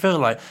League. Does it feel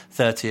like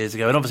 30 years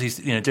ago? And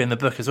obviously, doing the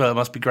book as well, it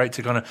must be great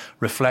to kind of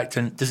reflect.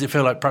 And does it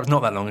feel like perhaps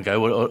not that long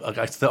ago? Or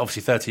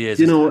obviously 30 years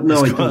is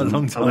quite a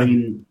long time. I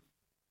mean,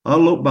 I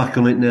look back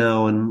on it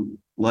now and,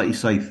 like you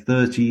say,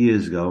 30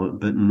 years ago,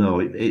 but no,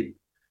 it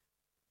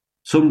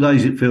some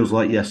days it feels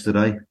like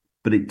yesterday,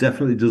 but it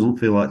definitely doesn't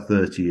feel like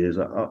 30 years.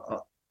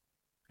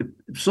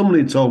 If somebody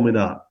had told me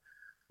that,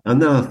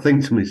 and then I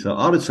think to myself,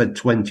 I'd have said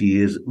 20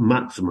 years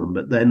maximum,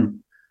 but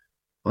then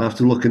I have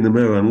to look in the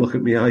mirror and look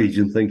at my age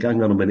and think,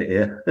 hang on a minute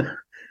here.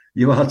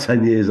 You are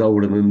 10 years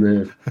older than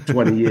the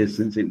 20 years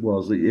since it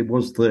was. It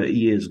was 30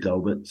 years ago,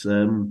 but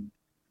and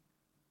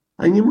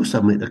you must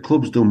admit, the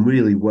club's done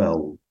really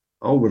well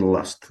over the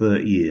last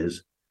 30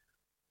 years.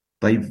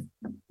 They've,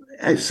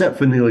 except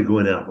for nearly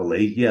going out of the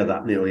league, yeah,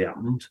 that nearly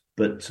happened,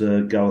 but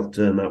Gareth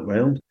turned that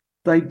round.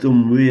 They've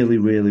done really,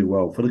 really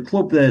well. For the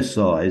club their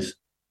size,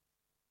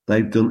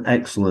 they've done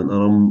excellent,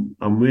 and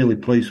I'm really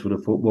pleased for the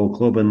football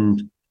club.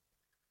 And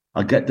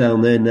I get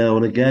down there now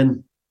and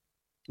again.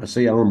 I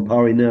see Alan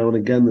Parry now and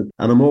again,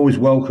 and I'm always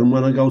welcome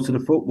when I go to the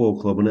football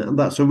club. And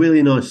that's a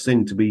really nice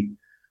thing, to be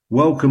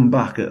welcomed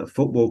back at a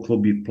football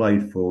club you've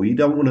played for. You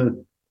don't want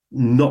to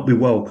not be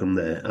welcome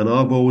there, and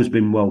I've always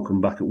been welcome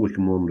back at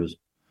Wycombe Wanderers.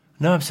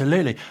 No,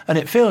 absolutely. And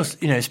it feels,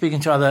 speaking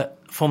to other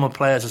former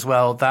players as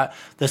well, that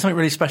there's something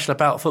really special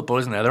about football,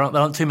 isn't there? There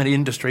aren't too many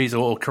industries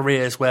or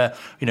careers where,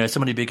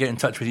 somebody be getting in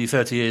touch with you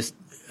 30 years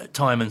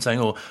time and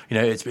saying,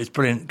 it's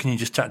brilliant, can you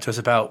just chat to us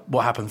about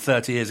what happened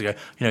 30 years ago?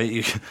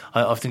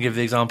 I often give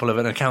the example of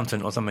an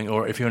accountant or something,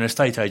 or if you're an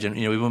estate agent,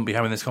 we wouldn't be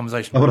having this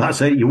conversation. Oh, that's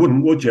it, you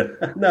wouldn't, would you?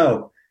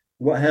 No.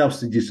 What house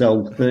did you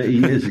sell 30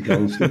 years ago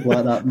and stuff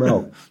like that?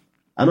 No.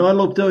 And I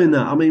love doing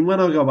that. I mean, when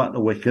I go back to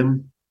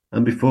Wycombe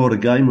and before the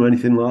game or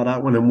anything like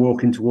that, when I'm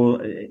walking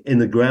in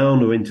the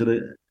ground or into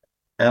the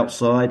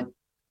outside,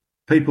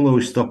 people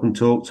always stop and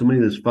talk to me.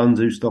 There's fans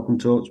who stop and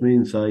talk to me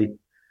and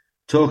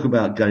talk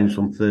about games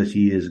from 30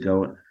 years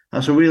ago.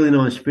 That's a really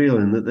nice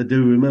feeling that they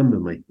do remember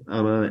me,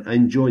 and I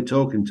enjoy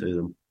talking to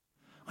them.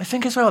 I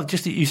think as well,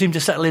 just you seem to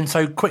settle in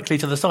so quickly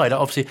to the side.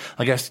 Obviously,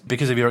 I guess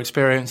because of your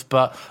experience,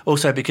 but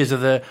also because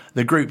of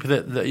the group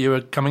that you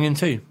were coming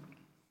into.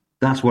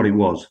 That's what it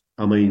was.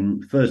 I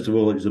mean, first of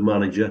all, it was a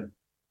manager,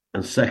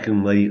 and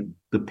secondly,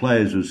 the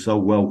players were so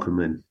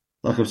welcoming.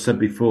 Like I've said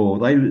before,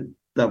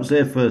 that was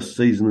their first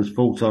season as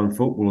full-time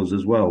footballers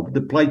as well. They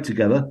played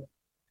together,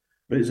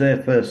 but it's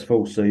their first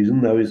full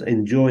season. They was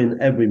enjoying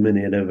every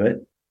minute of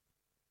it,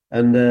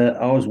 and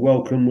I was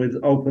welcomed with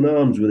open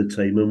arms with the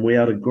team, and we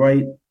had a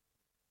great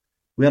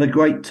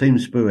team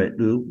spirit.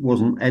 There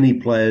wasn't any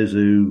players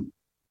who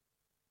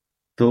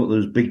thought there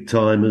was big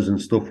timers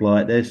and stuff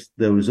like this.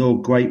 There was all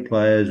great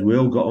players. We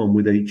all got on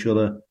with each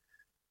other.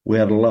 We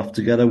had a laugh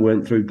together,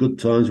 went through good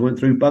times, went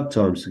through bad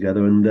times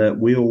together, and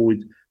we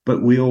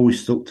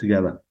always stuck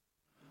together.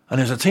 And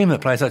there's a team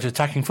that plays such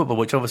attacking football,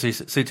 which obviously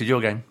suited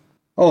your game.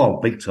 Oh,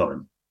 big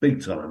time.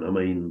 Big time. I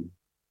mean,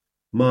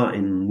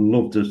 Martin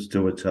loved us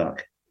to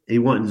attack. He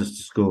wanted us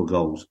to score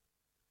goals.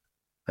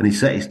 And he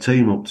set his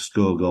team up to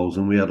score goals,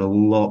 and we had a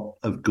lot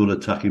of good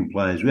attacking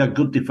players. We had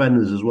good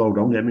defenders as well,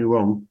 don't get me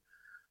wrong,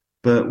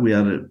 but we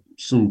had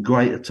some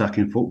great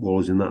attacking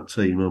footballers in that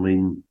team. I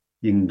mean,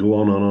 you can go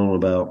on and on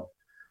about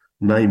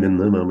naming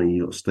them. I mean,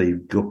 you got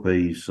Steve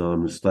Guppy,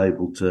 Simon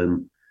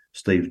Stapleton,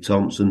 Steve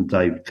Thompson,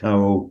 Dave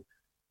Carroll.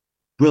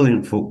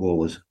 Brilliant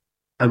footballers.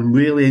 And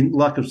really,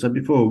 like I've said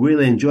before,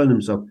 really enjoying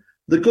themselves.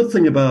 The good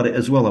thing about it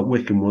as well at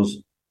Wycombe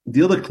was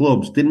the other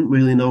clubs didn't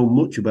really know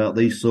much about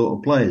these sort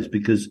of players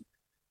because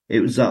it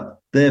was at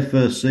their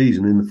first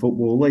season in the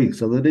Football League,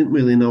 so they didn't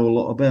really know a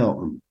lot about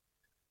them.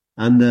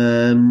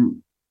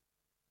 And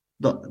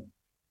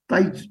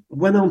they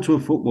went onto a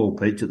football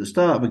pitch at the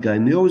start of a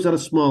game. They always had a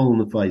smile on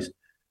their face.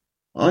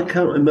 I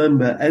can't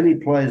remember any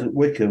players at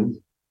Wycombe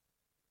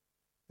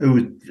who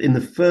were in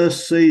the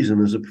first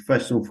season as a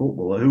professional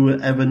footballer who were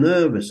ever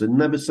nervous and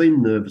never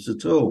seemed nervous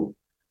at all.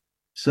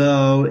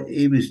 So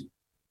it was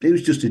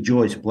just a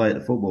joy to play at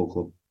the football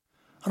club.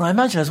 And I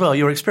imagine as well,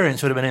 your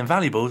experience would have been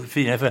invaluable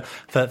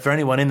for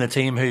anyone in the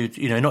team who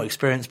not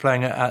experienced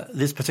playing at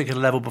this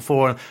particular level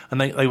before, and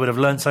they would have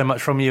learned so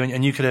much from you,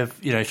 and you could have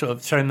sort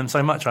of shown them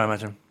so much. I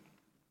imagine.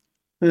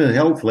 Yeah,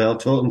 hopefully, I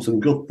taught them some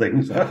good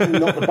things, not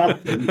the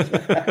bad things.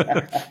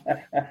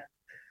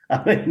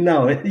 I mean,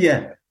 no,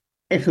 yeah.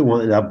 If they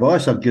wanted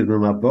advice, I'd give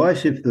them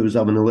advice. If they was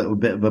having a little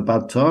bit of a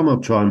bad time,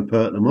 I'd try and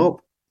perk them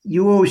up.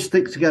 You always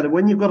stick together.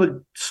 When you've got a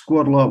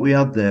squad like we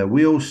had there,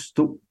 we all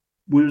stuck.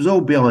 We was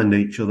all behind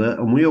each other,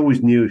 and we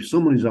always knew if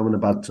someone was having a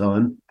bad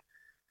time,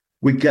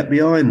 we'd get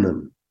behind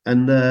them.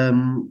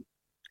 And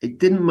it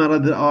didn't matter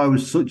that I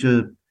was such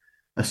a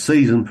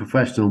seasoned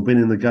professional, been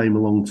in the game a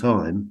long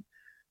time.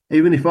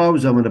 Even if I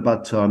was having a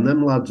bad time,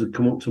 them lads would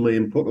come up to me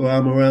and put their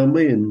arm around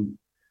me and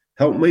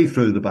help me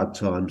through the bad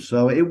times.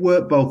 So it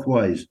worked both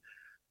ways.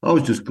 I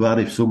was just glad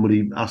if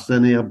somebody asked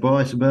any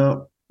advice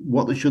about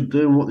what they should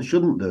do and what they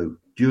shouldn't do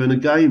during a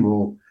game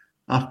or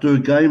after a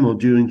game or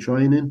during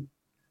training.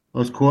 I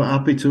was quite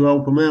happy to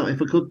help them out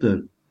if I could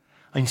do.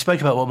 And you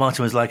spoke about what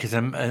Martin was like as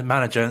a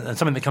manager, and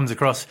something that comes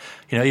across,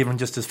 even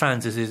just as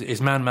fans, is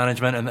his man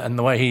management and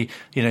the way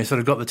he, sort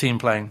of got the team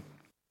playing.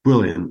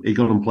 Brilliant. He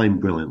got them playing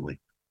brilliantly.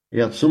 He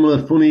had some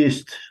of the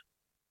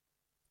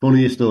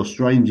funniest or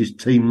strangest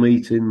team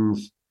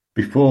meetings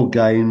before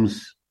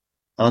games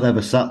I'd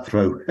ever sat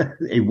through.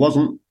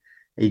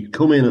 He'd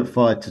come in at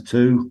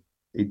 5-2,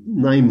 he'd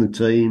name the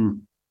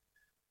team,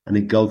 and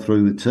he'd go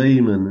through the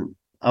team. And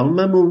I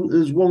remember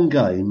there's one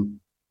game,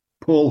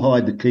 Paul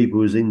Hyde, the keeper,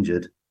 was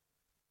injured.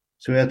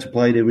 So he had to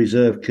play the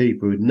reserve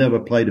keeper who'd never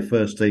played a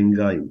first team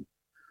game.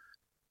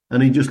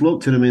 And he just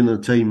looked at him in the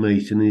team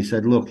meeting and he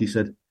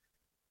said,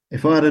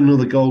 if I had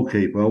another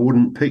goalkeeper, I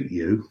wouldn't pick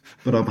you,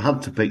 but I've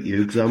had to pick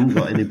you because I haven't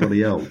got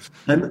anybody else.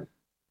 And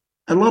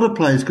a lot of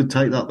players could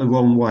take that the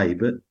wrong way,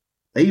 but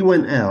he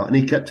went out and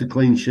he kept a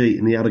clean sheet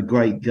and he had a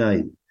great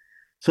game.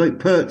 So it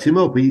perked him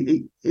up.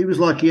 He was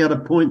like he had a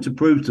point to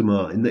prove to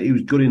Martin that he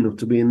was good enough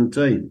to be in the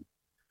team.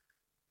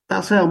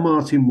 That's how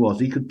Martin was.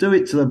 He could do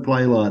it to a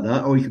player like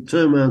that, or he could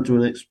turn around to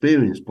an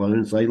experienced player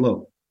and say,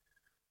 look,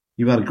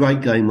 you've had a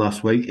great game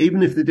last week.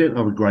 Even if they didn't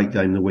have a great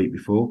game the week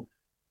before,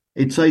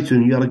 he'd say to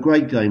him, you had a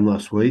great game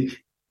last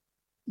week.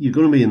 You're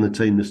going to be in the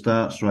team to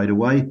start straight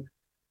away.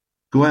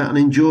 Go out and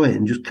enjoy it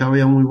and just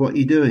carry on with what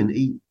you're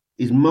doing.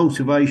 His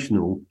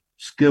motivational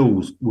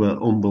skills were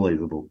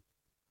unbelievable.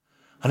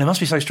 And it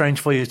must be so strange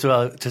for you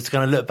to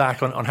kind of look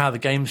back on how the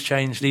game's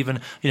changed,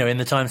 even in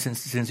the time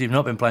since you've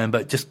not been playing,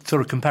 but just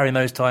sort of comparing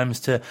those times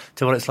to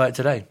what it's like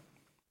today.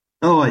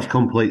 Oh, it's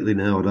completely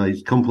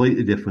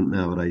different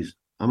nowadays.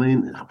 I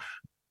mean,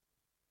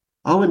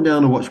 I went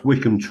down to watch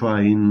Wycombe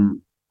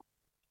train,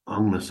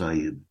 I'm going to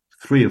say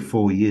 3 or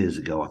 4 years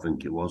ago, I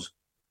think it was,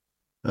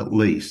 at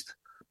least.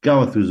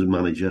 Gareth was the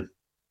manager.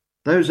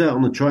 They was out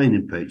on the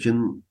training pitch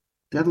and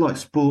they had like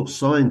sports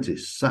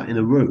scientists sat in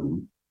a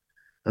room.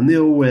 And they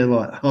all wear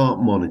like heart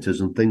monitors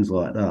and things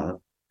like that.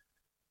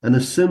 And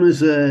as soon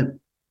as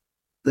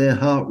their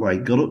heart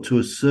rate got up to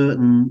a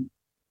certain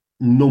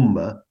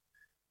number,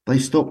 they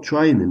stopped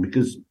training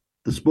because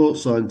the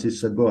sports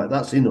scientists said, right,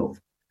 that's enough.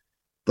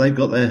 They've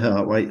got their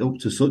heart rate up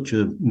to such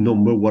a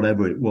number,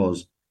 whatever it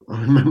was.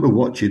 I remember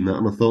watching that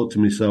and I thought to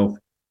myself,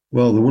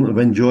 well, they wouldn't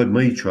have enjoyed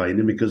me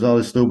training because I'd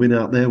have still been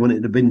out there when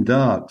it had been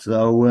dark.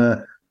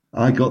 So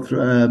I got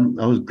through.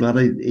 I was glad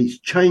it's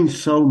changed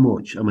so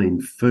much. I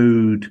mean,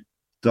 food,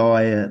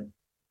 diet,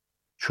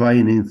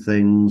 training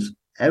things,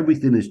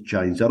 everything has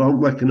changed. I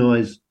don't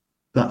recognise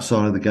that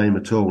side of the game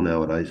at all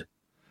nowadays.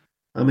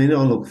 I mean,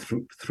 I look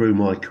through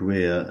my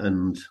career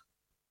and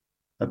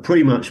a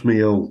pre-match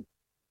meal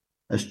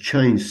has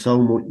changed so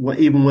much.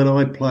 Even when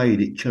I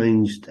played, it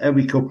changed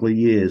every couple of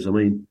years. I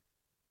mean,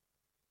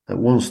 At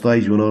one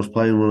stage when I was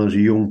playing, when I was a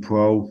young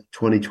pro,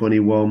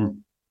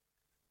 2021,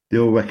 they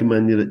all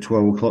recommended at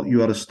 12 o'clock you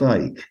had a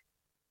steak.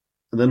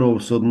 And then all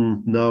of a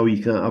sudden, no,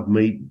 you can't have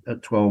meat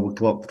at 12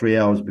 o'clock, 3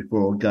 hours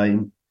before a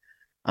game.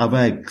 Have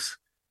eggs.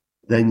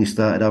 Then you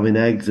started having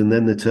eggs, and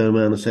then they turned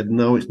around and said,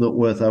 no, it's not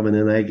worth having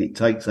an egg. It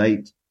takes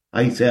eight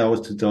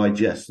hours to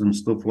digest and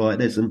stuff like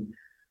this. And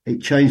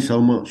it changed so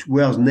much.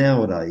 Whereas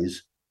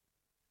nowadays,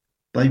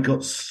 they've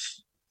got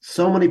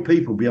so many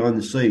people behind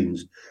the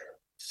scenes,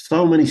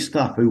 so many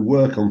staff who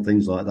work on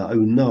things like that,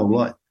 who know,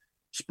 like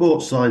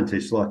sports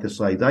scientists, like I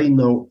say, they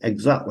know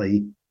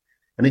exactly.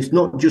 And it's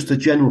not just a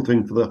general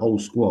thing for the whole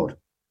squad.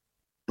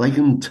 They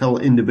can tell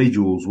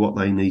individuals what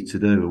they need to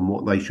do and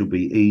what they should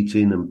be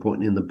eating and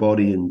putting in the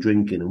body and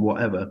drinking and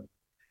whatever.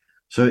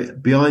 So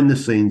behind the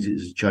scenes,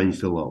 it's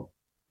changed a lot.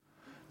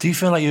 Do you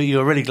feel like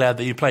you're really glad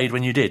that you played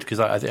when you did? Because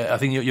I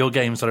think your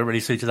game sort of really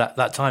suited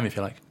that time, if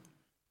you like.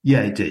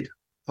 Yeah, it did.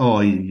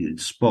 Oh,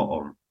 it's spot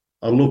on.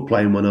 I love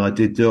playing when I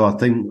did do. I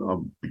think,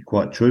 I'll be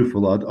quite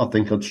truthful, I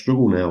think I'd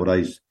struggle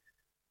nowadays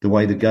the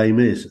way the game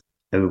is.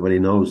 Everybody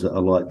knows that I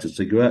like to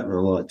cigarette and I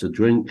like to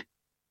drink.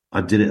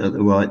 I did it at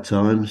the right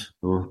times.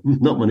 Well,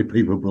 not many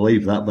people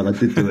believe that, but I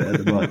did do it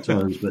at the right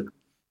times. But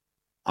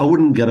I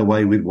wouldn't get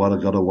away with what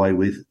I got away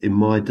with in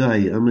my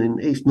day. I mean,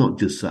 it's not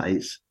just that.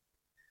 It's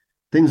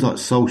things like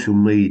social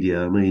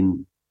media. I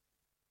mean,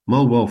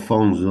 mobile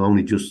phones are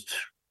only just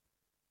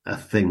a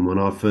thing when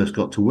I first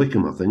got to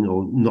Wycombe, I think,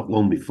 or not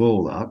long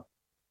before that.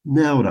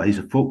 Nowadays,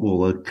 a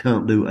footballer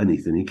can't do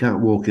anything. He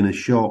can't walk in a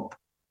shop.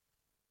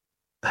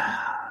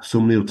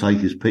 Somebody will take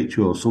his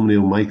picture or somebody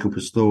will make up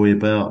a story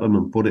about them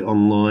and put it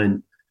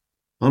online.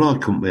 And I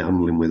couldn't be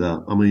handling with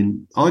that. I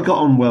mean, I got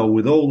on well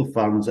with all the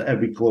fans at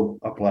every club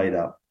I played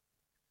at.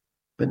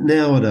 But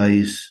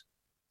nowadays,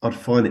 I'd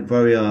find it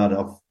very hard.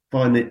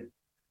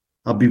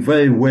 I'd be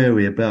very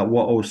wary about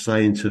what I was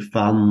saying to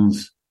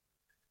fans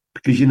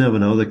because you never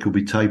know, they could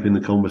be taping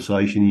the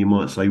conversation. You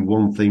might say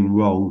one thing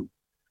wrong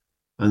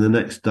and the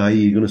next day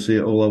you're going to see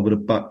it all over the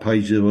back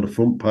pages or the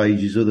front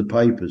pages of the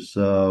papers.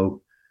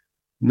 So,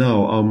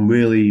 no, I'm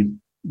really,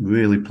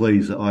 really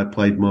pleased that I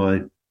played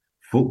my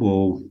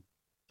football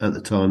at the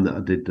time that I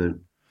did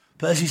do.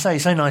 But as you say,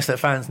 it's so nice that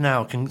fans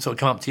now can sort of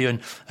come up to you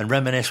and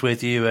reminisce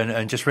with you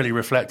and just really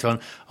reflect on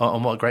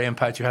what a great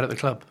impact you had at the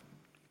club.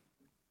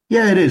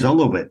 Yeah, it is. I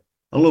love it.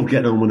 I love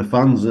getting on with the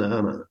fans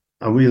and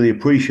I really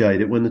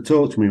appreciate it when they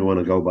talk to me when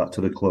I go back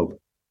to the club.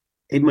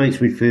 It makes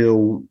me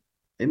feel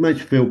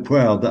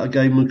proud that I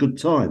gave them a good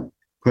time.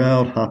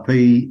 Proud,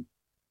 happy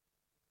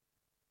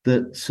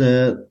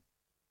that...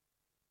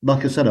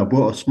 like I said, I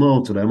brought a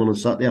smile to them on a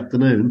Saturday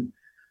afternoon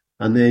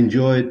and they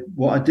enjoyed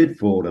what I did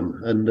for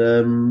them.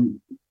 And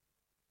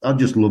I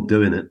just love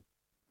doing it.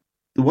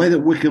 The way that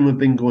Wycombe have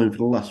been going for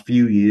the last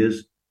few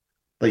years,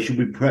 they should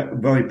be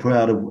very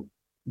proud of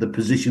the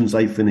positions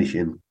they finish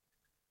in.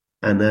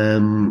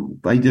 And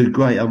they do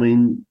great. I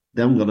mean,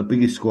 they haven't got the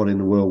biggest squad in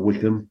the world,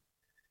 Wycombe.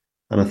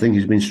 And I think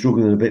he's been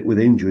struggling a bit with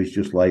injuries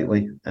just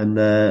lately. And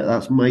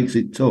that makes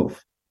it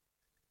tough.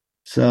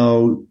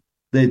 So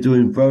they're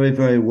doing very,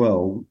 very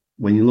well.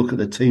 When you look at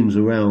the teams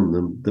around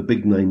them, the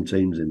big name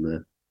teams in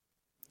there.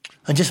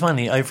 And just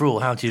finally, overall,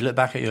 how do you look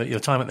back at your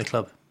time at the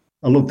club?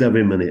 I loved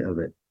every minute of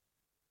it.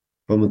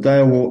 From the day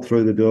I walked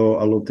through the door,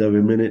 I loved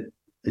every minute.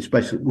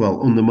 Especially,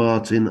 under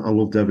Martin, I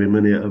loved every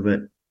minute of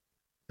it.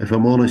 If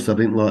I'm honest, I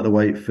didn't like the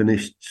way it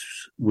finished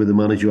with the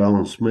manager,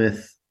 Alan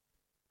Smith.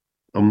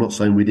 I'm not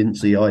saying we didn't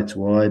see eye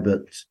to eye,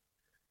 but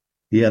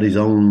he had his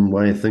own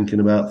way of thinking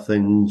about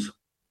things.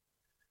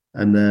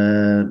 And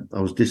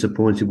I was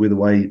disappointed with the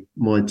way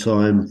my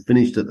time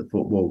finished at the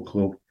football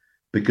club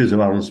because of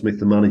Alan Smith,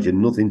 the manager.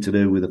 Nothing to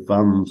do with the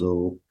fans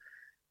or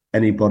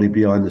anybody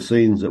behind the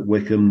scenes at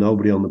Wycombe,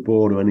 nobody on the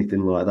board or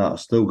anything like that. I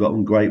still got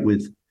on great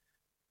with,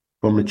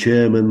 from the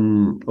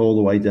chairman all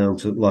the way down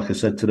to, like I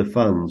said, to the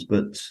fans.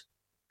 But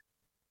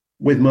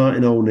with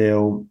Martin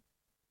O'Neill,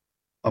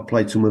 I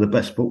played some of the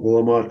best football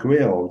of my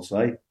career, I would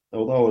say.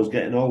 Although I was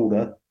getting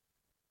older.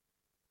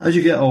 As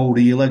you get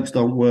older, your legs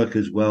don't work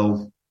as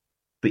well,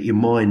 but your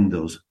mind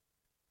does.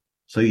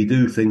 So you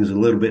do things a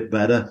little bit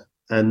better.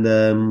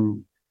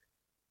 And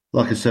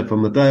like I said,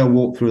 from the day I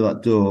walked through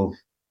that door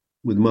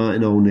with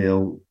Martin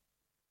O'Neill,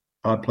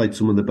 I played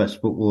some of the best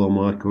football of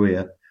my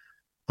career.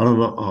 I don't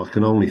know, I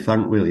can only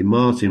thank really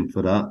Martin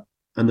for that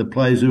and the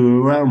players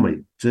who were around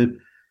me to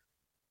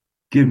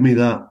give me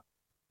that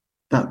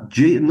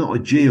G, not a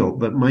G up,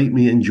 but make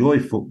me enjoy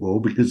football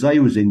because they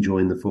was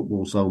enjoying the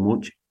football so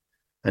much.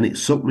 And it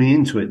sucked me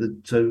into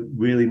it to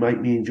really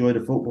make me enjoy the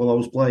football I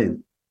was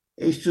playing.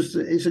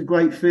 It's a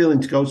great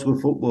feeling to go to a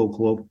football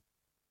club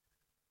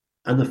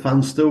and the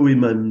fans still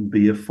remember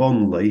you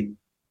fondly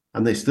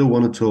and they still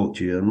want to talk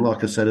to you. And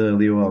like I said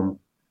earlier on,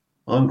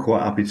 I'm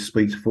quite happy to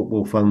speak to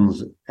football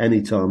fans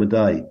any time of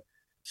day.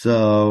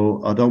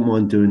 So I don't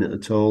mind doing it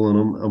at all.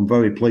 And I'm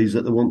very pleased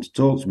that they want to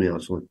talk to me,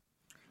 actually.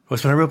 Well,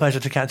 it's been a real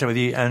pleasure to catch up with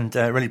you and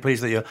really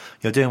pleased that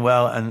you're doing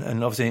well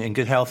and obviously in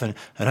good health and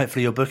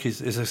hopefully your book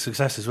is a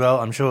success as well.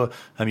 I'm sure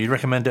you'd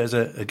recommend it as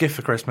a gift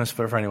for Christmas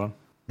for anyone.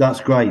 That's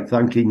great.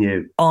 Thanking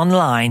you.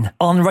 Online,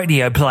 on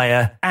Radio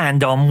Player,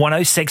 and on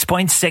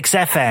 106.6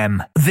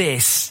 FM.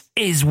 This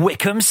is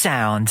Wycombe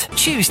Sound.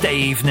 Tuesday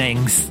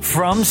evenings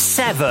from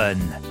 7.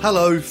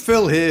 Hello,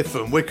 Phil here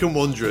from Wycombe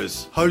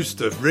Wanderers, host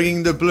of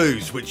Ringing the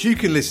Blues, which you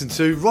can listen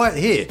to right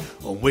here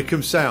on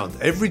Wycombe Sound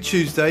every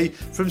Tuesday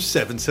from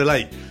 7 till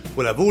 8.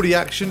 We'll have all the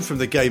action from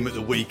the game at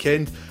the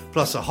weekend,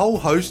 plus a whole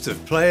host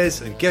of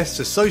players and guests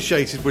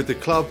associated with the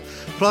club,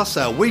 plus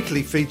our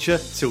weekly feature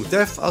Till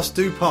Death Us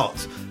Do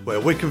Part, where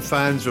Wycombe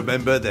fans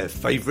remember their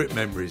favourite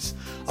memories.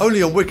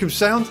 Only on Wycombe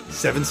Sound,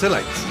 7 till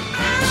 8.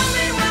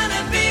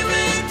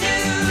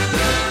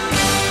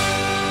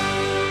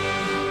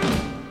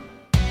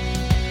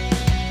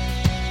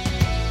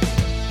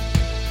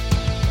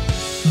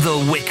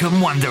 The Wycombe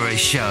Wanderers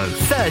Show,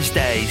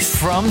 Thursdays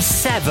from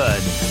 7.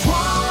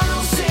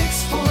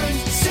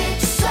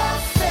 106.6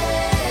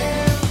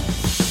 FM,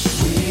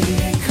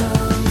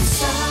 Wycombe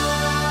Sound.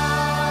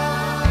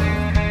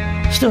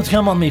 Still to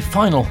come on the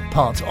final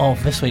part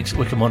of this week's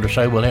Wycombe Wanderers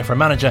Show, we'll hear from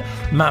manager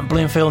Matt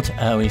Bloomfield.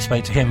 We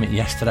spoke to him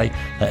yesterday.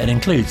 It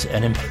includes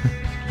an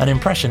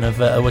impression of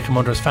a Wycombe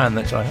Wanderers fan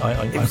that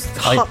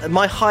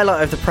My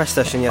highlight of the press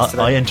session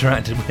yesterday. I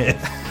interacted with.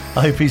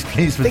 I hope he's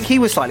pleased with. I think he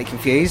was slightly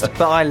confused,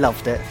 but I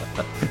loved it.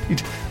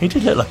 He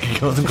did look like he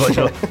wasn't quite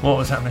sure what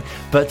was happening.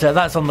 But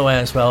that's on the way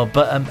as well.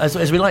 But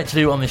as we like to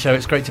do on the show,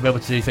 it's great to be able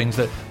to do things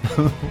that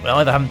we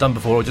either haven't done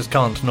before or just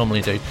can't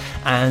normally do.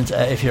 And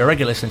if you're a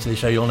regular listener to the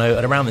show, you'll know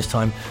at around this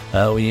time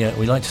we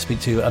like to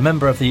speak to a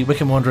member of the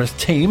Wycombe Wanderers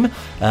team.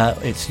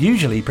 It's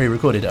usually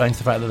pre-recorded, owing to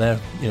the fact that they're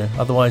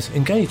otherwise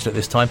engaged at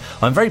this time.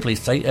 I'm very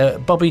pleased to say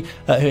Bobby,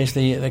 who is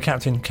the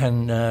captain,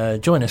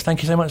 can join us.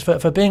 Thank you so much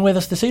for being with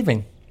us this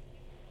evening.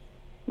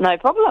 No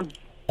problem.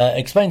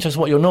 Explain to us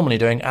what you're normally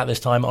doing at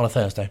this time on a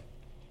Thursday.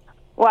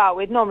 Well,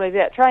 we'd normally be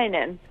at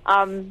training,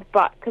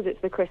 but because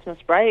it's the Christmas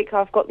break,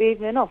 I've got the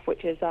evening off,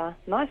 which is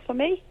nice for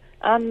me,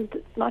 and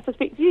nice to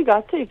speak to you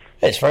guys too.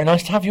 It's very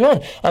nice to have you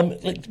on.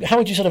 How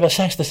would you sort of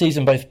assess the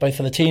season, both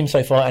for the team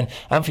so far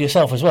and for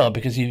yourself as well,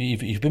 because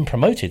you've been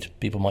promoted,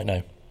 people might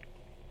know.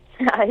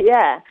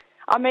 Yeah.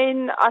 I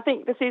mean, I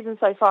think the season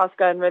so far is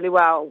going really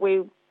well.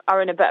 We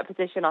are in a better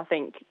position, I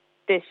think,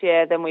 this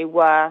year than we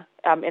were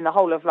in the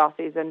whole of last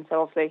season.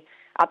 So obviously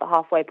at the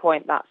halfway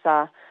point, that's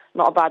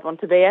not a bad one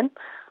to be in.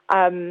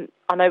 I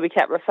know we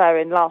kept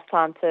referring last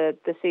time to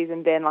the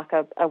season being like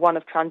a one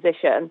of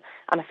transition,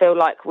 and I feel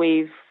like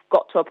we've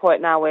got to a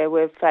point now where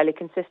we're fairly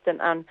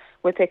consistent and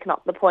we're picking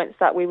up the points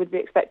that we would be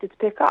expected to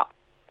pick up.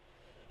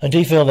 And do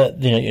you feel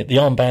that the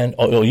armband,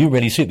 or you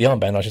really suit the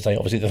armband, I should say,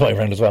 obviously the other way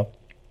around as well?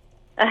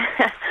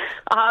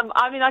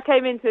 I mean, I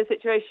came into a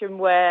situation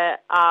where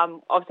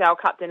obviously our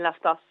captain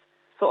left us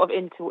sort of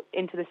into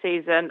the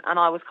season, and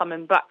I was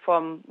coming back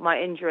from my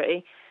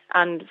injury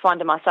and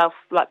finding myself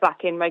like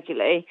back in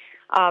regularly.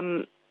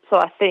 So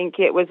I think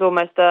it was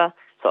almost a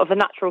sort of a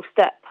natural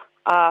step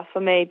for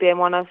me, being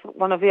one of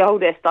the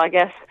oldest, I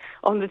guess,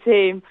 on the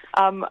team,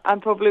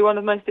 and probably one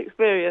of the most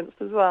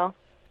experienced as well.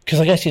 Because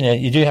I guess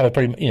you do have a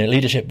pretty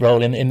leadership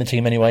role in the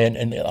team anyway,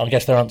 and I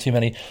guess there aren't too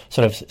many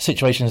sort of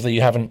situations that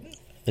you haven't.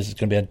 This is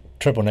going to be a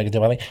triple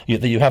negative, I think,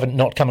 that you haven't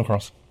not come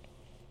across.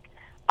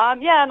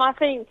 Yeah, and I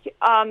think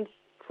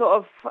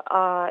sort of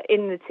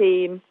in the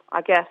team,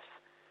 I guess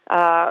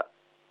I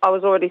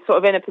was already sort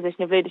of in a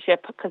position of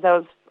leadership because there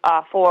was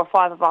 4 or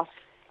 5 of us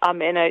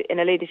in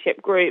a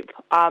leadership group,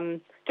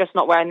 just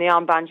not wearing the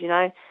armband,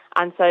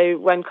 And so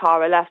when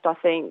Cara left, I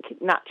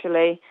think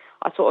naturally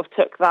I sort of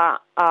took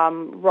that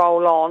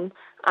role on,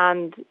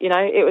 and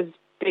it was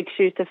big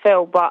shoes to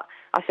fill, but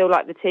I feel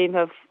like the team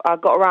have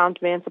got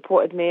around me and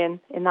supported me in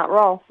that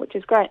role, which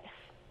is great.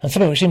 And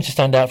something which seems to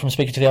stand out from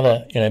speaking to the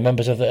other,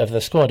 members of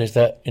the squad is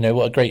that,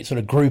 what a great sort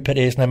of group it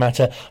is, no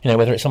matter,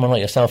 whether it's someone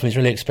like yourself who's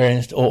really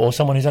experienced or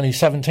someone who's only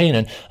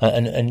 17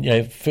 and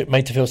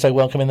made to feel so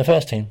welcome in the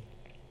first team.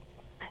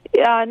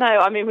 Yeah, I know.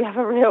 I mean, we have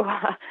a real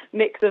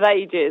mix of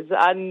ages,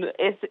 and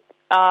it's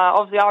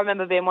obviously I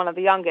remember being one of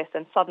the youngest,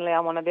 and suddenly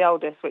I'm one of the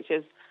oldest, which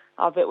is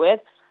a bit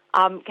weird.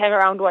 Came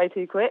around way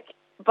too quick,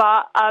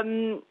 but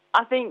I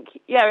think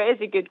it is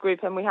a good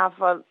group, and we have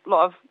a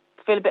lot of.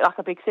 Feel a bit like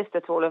a big sister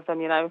to all of them,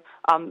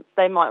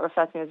 They might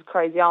refer to me as a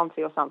crazy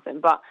auntie or something,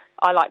 but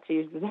I like to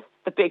use the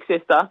big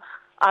sister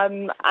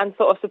and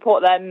sort of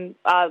support them,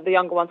 the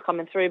younger ones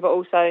coming through, but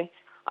also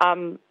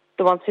the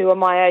ones who are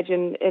my age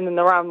and in and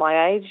around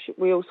my age.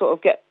 We all sort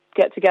of get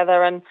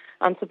together and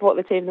support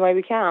the team the way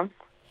we can.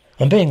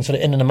 And being sort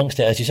of in and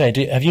amongst it, as you say,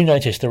 have you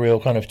noticed the real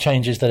kind of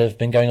changes that have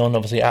been going on,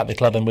 obviously, at the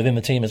club and within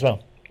the team as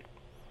well?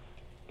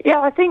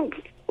 Yeah, I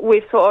think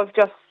we've sort of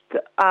just...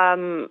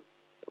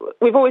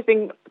 we've always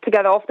been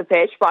together off the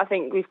pitch, but I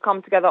think we've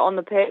come together on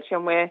the pitch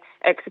and we're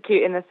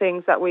executing the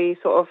things that we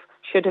sort of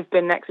should have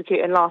been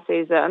executing last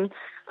season.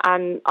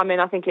 And I mean,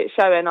 I think it's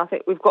showing. I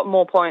think we've got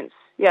more points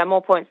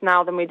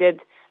now than we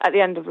did at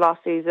the end of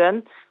last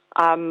season,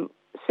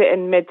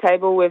 sitting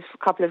mid-table with a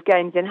couple of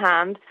games in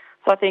hand.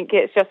 So I think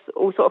it's just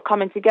all sort of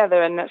coming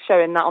together and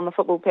showing that on the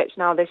football pitch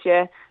now this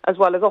year, as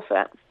well as off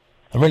it.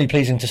 And really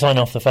pleasing to sign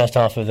off the first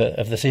half of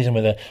the season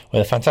with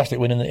a fantastic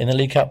win in the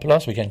League Cup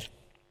last weekend.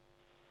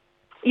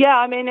 Yeah,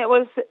 I mean, it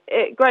was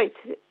great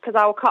because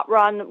our cup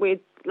run, we'd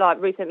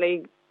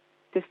recently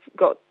just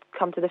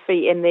come to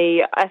defeat in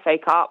the FA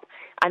Cup,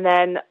 and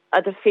then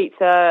a defeat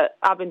to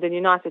Abingdon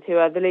United, who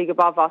are the league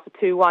above us,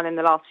 2-1 in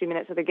the last few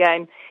minutes of the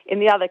game in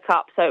the other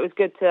cup. So it was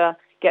good to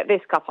get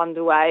this cup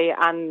underway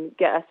and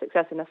get a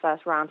success in the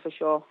first round for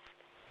sure.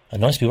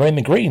 And nice to be wearing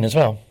the green as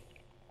well.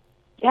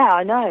 Yeah,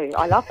 I know.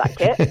 I love that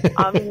kit.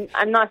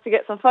 And nice to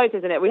get some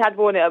photos in it. We had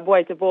worn it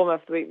away to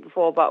Bournemouth the week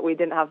before, but we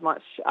didn't have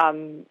much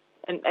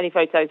any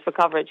photos for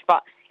coverage.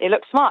 But it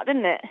looked smart,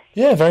 didn't it?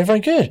 Yeah, very, very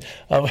good.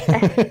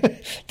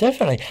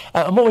 Definitely.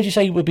 And what would you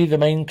say would be the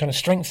main kind of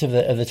strengths of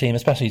the team,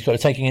 especially sort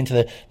of taking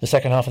into the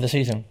second half of the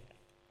season?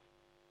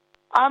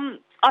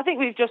 I think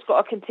we've just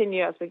got to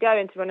continue as we go,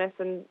 to be honest,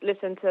 and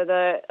listen to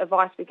the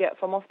advice we get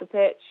from off the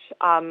pitch.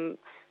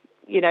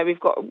 We've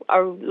got a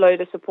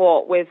load of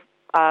support with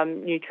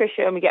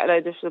nutrition. We get a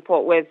load of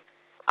support with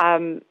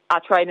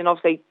our training,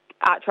 obviously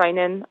at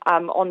training,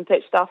 on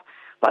pitch stuff.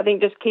 But I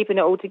think just keeping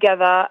it all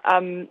together,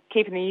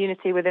 keeping the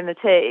unity within the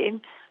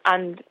team,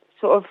 and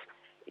sort of,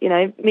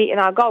 meeting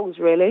our goals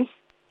really.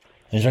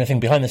 Is there anything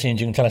behind the scenes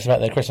you can tell us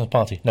about their Christmas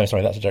party? No,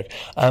 sorry, that's a joke.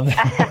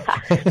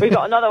 We've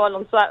got another one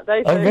on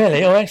Saturday. So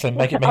really? Oh,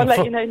 excellent. I'll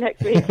let you know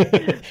next week.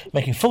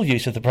 Making full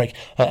use of the break.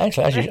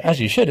 Excellent, as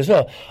you should as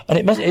well.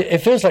 And it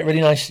feels like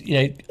really nice,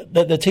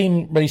 the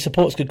team really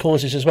supports good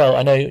causes as well.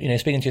 I know,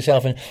 speaking to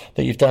yourself, and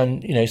that you've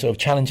done, sort of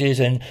challenges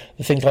and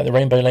things like the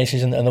rainbow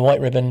laces and the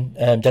white ribbon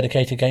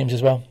dedicated games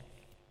as well.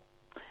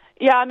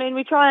 Yeah, I mean,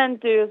 we try and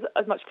do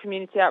as much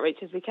community outreach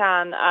as we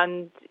can,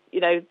 and,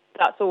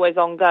 that's always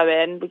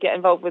ongoing. We get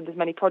involved with as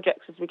many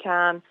projects as we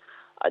can,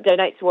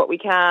 donate to what we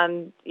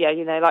can. Yeah,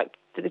 like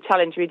the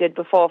challenge we did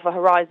before for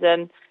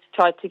Horizon,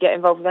 tried to get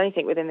involved with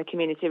anything within the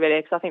community, really,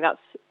 because I think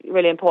that's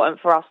really important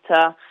for us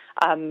to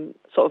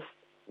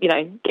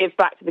give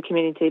back to the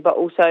community, but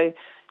also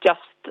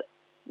just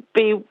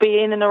be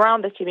in and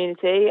around the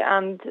community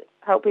and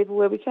help people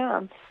where we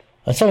can.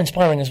 And so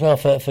inspiring as well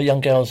for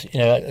young girls.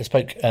 I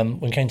spoke when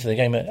we came to the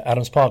game at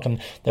Adams Park, and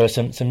there were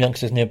some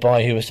youngsters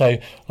nearby who were so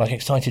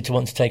excited to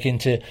want to take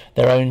into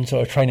their own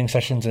sort of training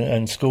sessions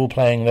and school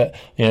playing that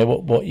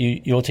what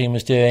your team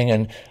was doing,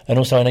 and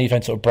also I know you've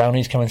had sort of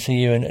brownies come and see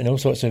you and all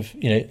sorts of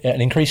an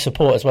increased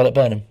support as well at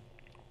Burnham.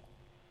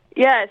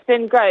 Yeah, it's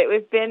been great.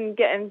 We've been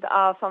getting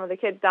some of the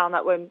kids down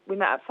that we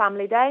met at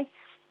Family Day.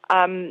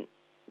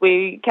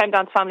 We came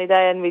down to Family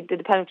Day and we did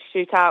a penalty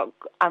shootout,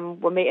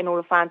 and we're meeting all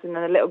the fans, and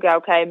then a little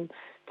girl came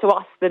to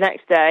us the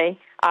next day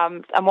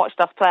and watched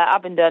us play at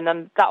Abingdon,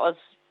 and that was,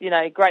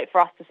 great for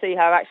us to see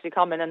her actually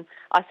coming. And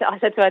I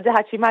said to her,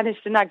 Dad, she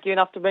managed to nag you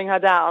enough to bring her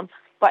down,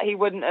 but he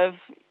wouldn't have,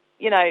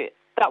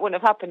 that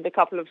wouldn't have happened a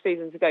couple of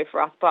seasons ago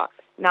for us. But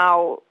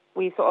now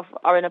we sort of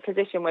are in a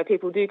position where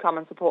people do come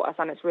and support us,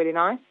 and it's really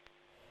nice.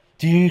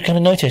 Do you kind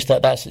of notice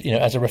that that's,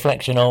 as a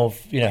reflection of,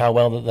 how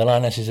well the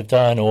Lionesses have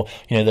done, or,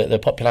 the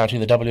popularity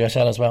of the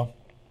WSL as well?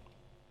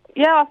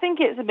 Yeah, I think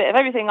it's a bit of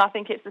everything. I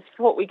think it's the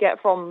support we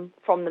get from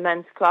the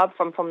men's club,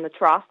 from the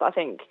trust. I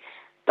think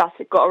that's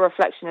got a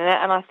reflection in it.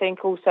 And I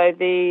think also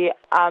the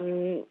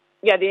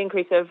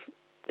increase of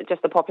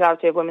just the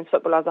popularity of women's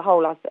football as a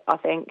whole, I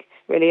think,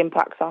 really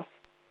impacts us.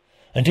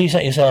 And do you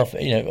set yourself,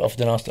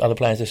 often ask other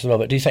players this as well,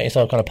 but do you set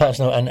yourself kind of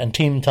personal and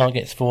team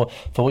targets for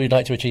what you'd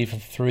like to achieve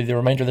through the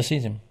remainder of the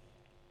season?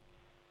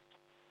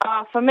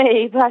 For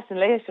me,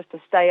 personally, it's just to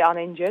stay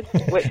uninjured,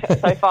 which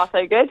so far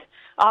so good.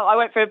 I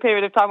went through a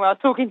period of time where I was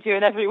talking to you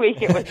and every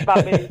week it was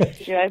about me,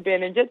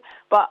 being injured.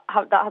 But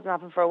that hasn't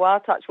happened for a while,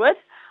 touch wood.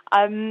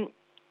 And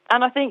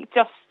I think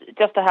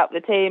just to help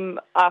the team,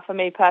 for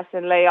me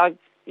personally, I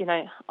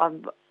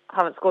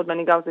haven't scored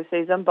many goals this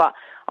season, but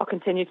I'll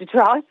continue to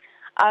try.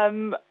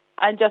 And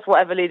just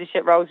whatever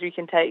leadership roles we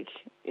can take,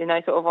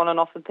 sort of on and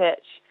off the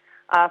pitch.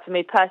 For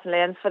me personally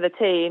and for the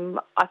team,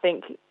 I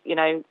think,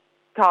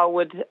 Carl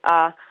would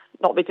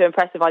not be too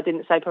impressed if I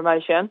didn't say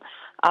promotion,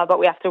 but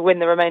we have to win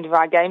the remainder of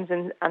our games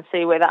and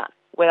see where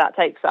that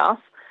takes us.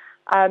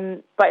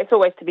 But it's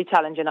always to be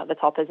challenging at the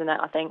top, isn't it,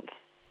 I think?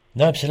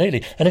 No,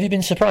 absolutely. And have you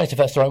been surprised, if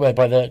that's the right word,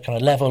 by the kind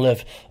of level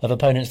of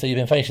opponents that you've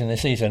been facing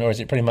this season, or is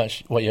it pretty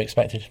much what you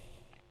expected?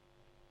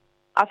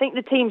 I think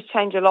the teams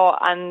change a lot,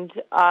 and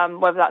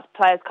whether that's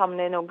players coming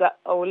in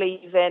or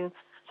leaving.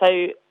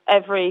 So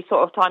every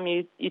sort of time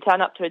you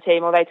turn up to a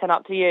team or they turn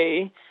up to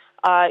you,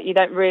 you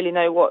don't really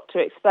know what to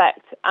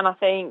expect. And I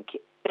think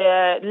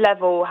the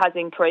level has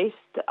increased,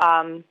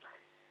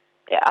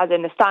 as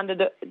in the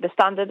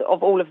standard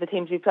of all of the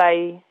teams we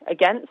play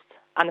against,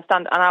 and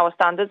our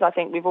standards. I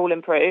think we've all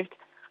improved.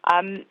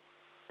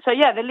 So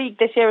yeah, the league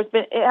this year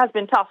has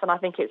been tough, and I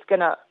think it's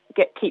going to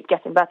keep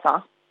getting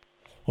better.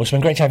 Well, it's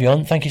been great to have you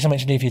on. Thank you so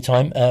much indeed for your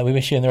time. We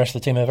wish you and the rest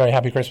of the team a very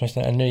happy Christmas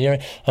and New Year.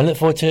 I look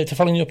forward to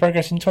following your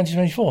progress in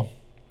 2024.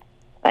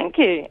 Thank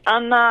you.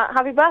 And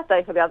happy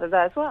birthday for the other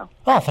day as well.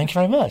 Oh, thank you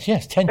very much.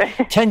 Yes,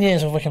 10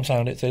 years of Wycombe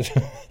Sound. It is.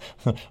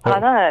 Well, I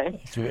know.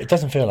 It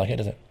doesn't feel like it,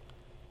 does it?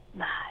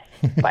 No,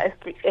 but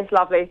it's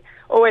lovely.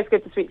 Always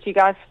good to speak to you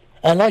guys.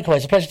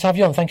 Likewise, a pleasure to have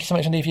you on. Thank you so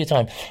much indeed for your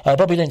time.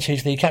 Bobby Lynch,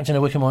 who's the captain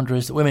of Wycombe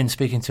Wanderers Women,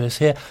 speaking to us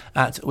here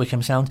at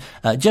Wycombe Sound.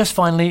 Just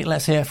finally,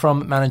 let's hear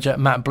from manager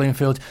Matt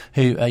Bloomfield,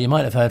 who you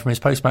might have heard from his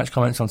post-match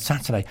comments on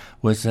Saturday,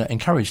 was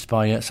encouraged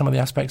by some of the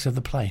aspects of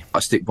the play. I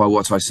stick by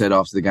what I said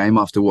after the game,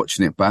 after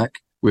watching it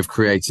back. We've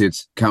created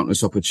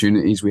countless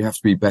opportunities. We have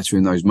to be better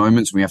in those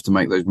moments. We have to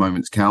make those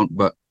moments count.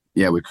 But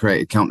yeah, we've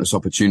created countless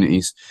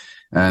opportunities.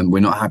 We're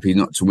not happy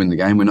not to win the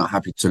game. We're not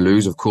happy to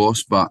lose, of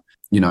course, but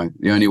the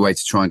only way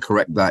to try and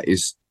correct that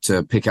is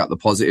to pick out the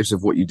positives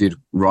of what you did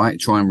right,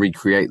 try and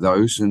recreate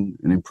those and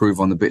improve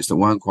on the bits that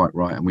weren't quite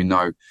right. And we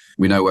know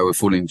where we're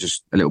falling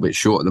just a little bit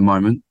short at the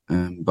moment.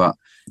 But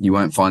you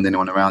won't find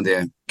anyone around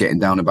here getting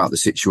down about the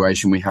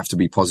situation. We have to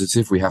be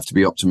positive. We have to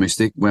be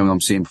optimistic. When I'm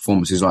seeing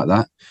performances like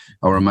that,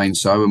 I'll remain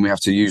so. And we have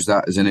to use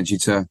that as energy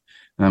to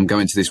go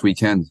into this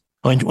weekend.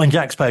 When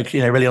Jack spoke,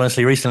 really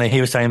honestly recently,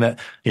 he was saying that,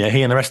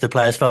 he and the rest of the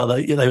players felt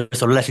that they were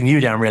sort of letting you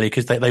down really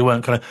because they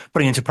weren't kind of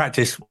putting into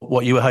practice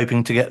what you were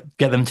hoping to get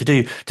them to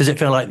do. Does it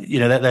feel like,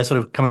 they're sort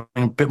of coming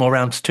a bit more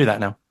round to that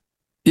now?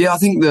 Yeah, I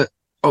think that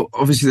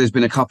obviously there's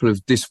been a couple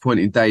of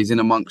disappointing days in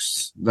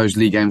amongst those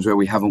league games where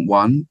we haven't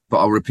won, but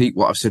I'll repeat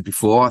what I've said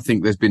before. I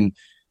think there's been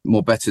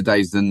more better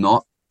days than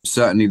not.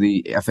 Certainly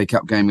the FA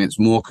Cup game against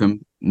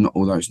Morecambe,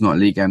 although it's not a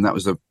league game, that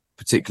was a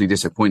particularly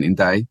disappointing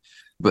day.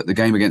 But the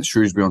game against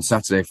Shrewsbury on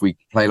Saturday, if we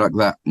play like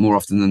that more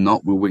often than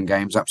not, we'll win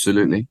games,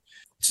 absolutely.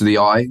 To the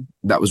eye,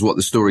 that was what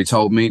the story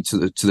told me. To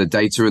the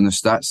data and the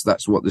stats,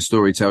 that's what the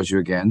story tells you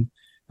again.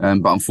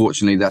 But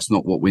unfortunately, that's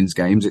not what wins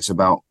games. It's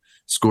about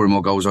scoring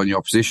more goals on your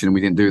opposition, and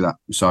we didn't do that.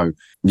 So,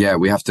 yeah,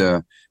 we have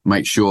to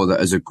make sure that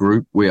as a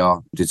group, we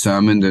are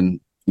determined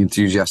and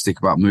enthusiastic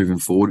about moving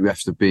forward. We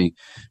have to be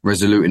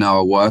resolute in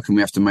our work, and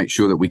we have to make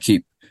sure that we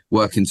keep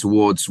working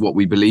towards what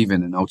we believe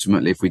in. And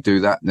ultimately, if we do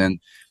that, then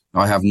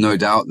I have no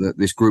doubt that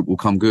this group will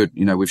come good.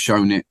 We've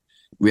shown it.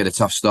 We had a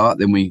tough start.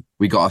 Then we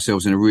got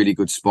ourselves in a really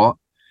good spot.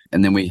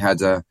 And then we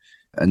had a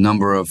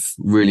number of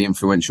really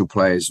influential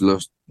players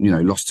lost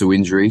to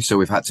injury. So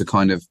we've had to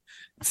kind of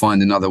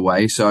find another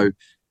way. So,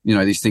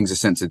 these things are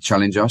sent to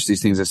challenge us.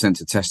 These things are sent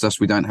to test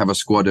us. We don't have a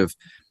squad of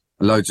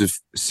loads of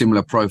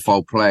similar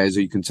profile players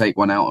who you can take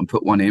one out and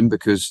put one in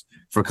because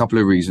for a couple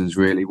of reasons,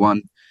 really.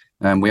 One,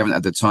 we haven't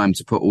had the time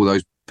to put all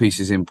those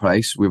pieces in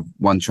place with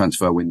one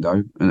transfer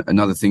window.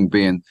 Another thing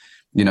being,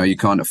 you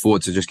can't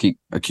afford to just keep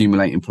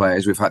accumulating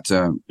players. We've had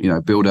to,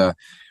 build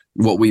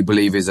what we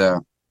believe is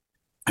a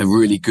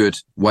really good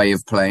way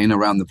of playing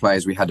around the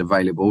players we had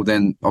available.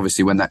 Then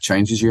obviously when that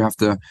changes, you have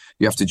to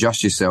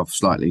adjust yourself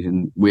slightly,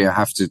 and we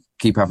have to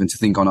keep having to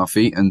think on our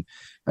feet and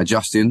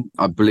adjusting.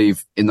 I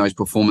believe in those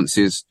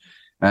performances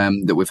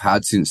that we've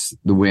had since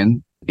the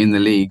win in the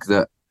league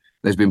that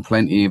there's been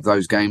plenty of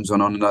those games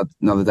on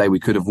another day we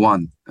could have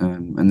won.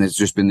 And there's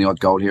just been the odd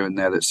goal here and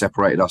there that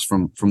separated us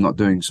from not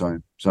doing so.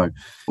 So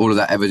all of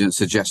that evidence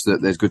suggests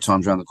that there's good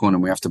times around the corner,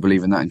 and we have to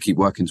believe in that and keep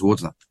working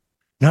towards that.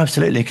 No,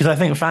 absolutely. Because I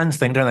think fans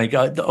think, don't they?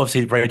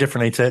 Obviously, very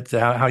differently to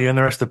how you and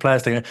the rest of the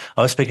players think.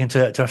 I was speaking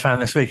to a fan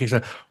this week. He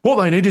said,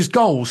 "What they need is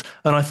goals."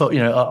 And I thought,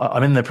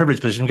 I'm in the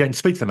privileged position of getting to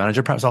speak to the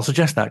manager. Perhaps I'll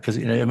suggest that because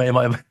it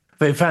might.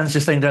 But fans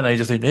just think, don't they?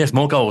 Just think, yes,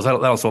 more goals.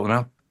 That'll sort them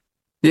out.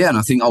 Yeah, and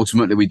I think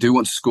ultimately we do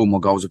want to score more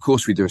goals. Of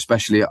course we do,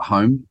 especially at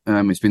home.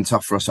 It's been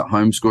tough for us at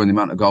home, scoring the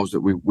amount of goals that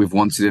we've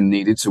wanted and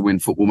needed to win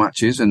football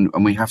matches, and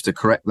we have to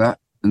correct that.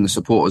 And the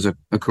supporters are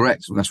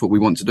correct. That's what we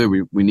want to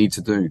do. We need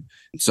to do.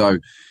 So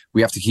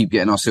we have to keep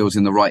getting ourselves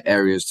in the right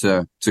areas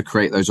to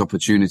create those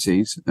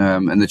opportunities.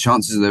 And the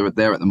chances are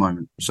there at the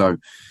moment. So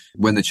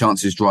when the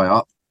chances dry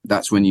up,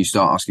 that's when you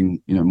start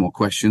asking, more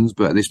questions.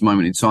 But at this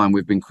moment in time,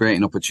 we've been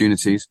creating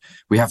opportunities.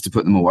 We have to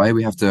put them away.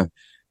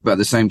 But at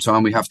the same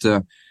time, we have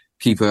to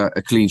keep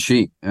a clean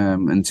sheet.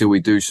 Until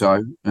we do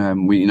so,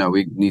 we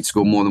need to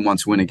score more than one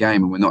to win a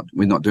game, and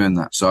we're not doing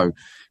that. So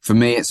for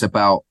me, it's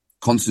about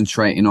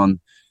concentrating on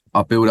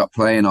our build-up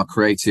play and our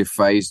creative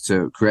phase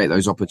to create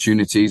those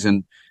opportunities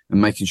and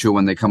making sure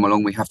when they come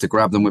along, we have to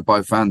grab them with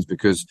both hands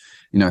because,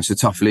 it's a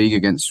tough league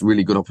against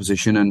really good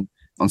opposition. And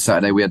on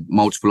Saturday, we had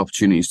multiple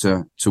opportunities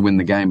to win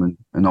the game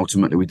and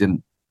ultimately we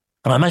didn't.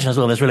 And I imagine as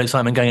well, there's real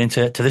excitement going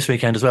into this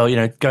weekend as well,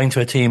 going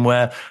to a team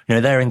where,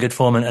 they're in good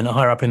form and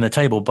higher up in the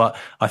table. But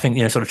I think,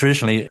 sort of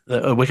traditionally,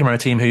 Wycombe are a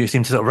team who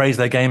seem to sort of raise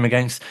their game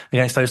against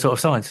those sort of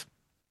sides.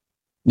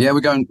 Yeah,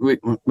 we're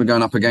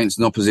going up against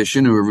an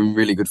opposition who are in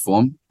really good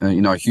form.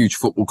 A huge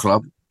football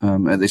club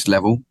at this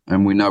level,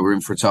 and we know we're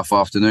in for a tough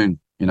afternoon.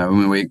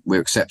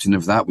 We're accepting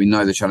of that. We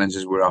know the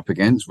challenges we're up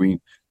against. We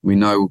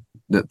know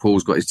that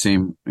Paul's got his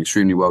team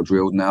extremely well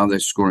drilled now. They're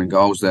scoring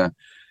goals. They're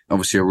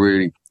obviously a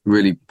really,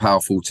 really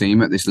powerful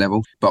team at this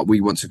level. But we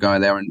want to go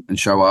there and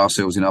show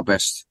ourselves in our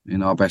best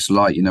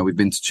light. We've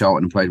been to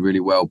Charlton and played really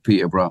well.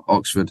 Peterborough,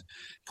 Oxford,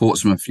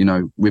 Portsmouth.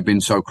 We've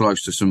been so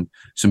close to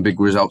some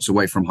big results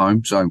away from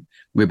home. So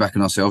we're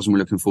backing ourselves and we're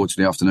looking forward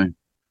to the afternoon.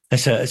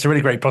 It's a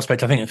really great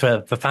prospect, I think,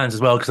 for fans as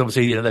well, because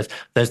obviously,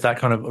 there's that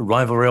kind of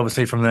rivalry,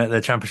 obviously, from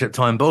the championship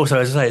time. But also,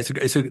 as I say,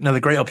 it's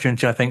another great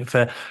opportunity, I think,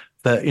 for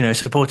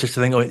supporters to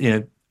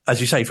think, as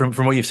you say, from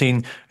what you've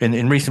seen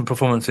in recent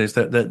performances,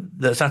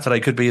 that Saturday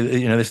could be,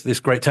 this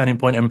great turning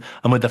point,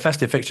 and with the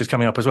festive fixtures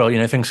coming up as well,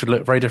 things could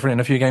look very different in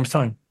a few games'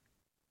 time.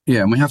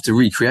 Yeah, and we have to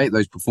recreate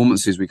those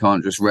performances. We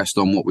can't just rest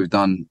on what we've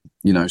done,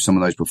 some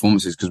of those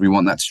performances, because we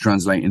want that to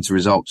translate into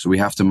results. So we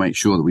have to make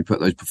sure that we put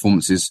those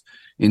performances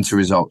into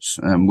results.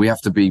 We have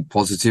to be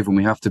positive, and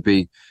we have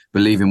to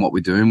believe in what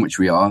we're doing, which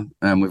we are.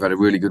 We've had a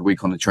really good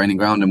week on the training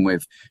ground, and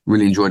we've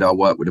really enjoyed our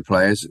work with the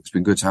players. It's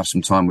been good to have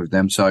some time with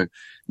them. So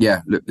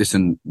yeah, look,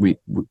 listen, we're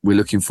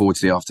looking forward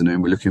to the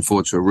afternoon. We're looking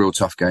forward to a real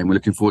tough game. We're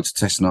looking forward to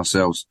testing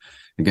ourselves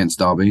against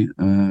Derby.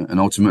 And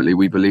ultimately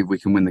we believe we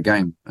can win the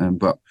game.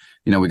 But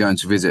we're going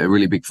to visit a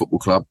really big football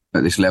club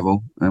at this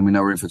level, and we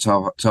know we're in for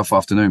a tough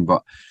afternoon,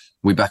 but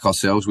we back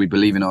ourselves, we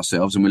believe in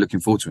ourselves, and we're looking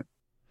forward to it.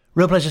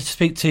 Real pleasure to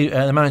speak to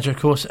the manager, of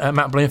course,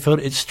 Matt Bloomfield.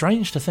 It's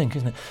strange to think,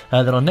 isn't it,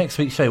 that on next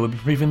week's show we'll be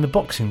previewing the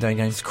Boxing Day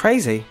game. It's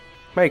crazy.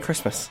 Merry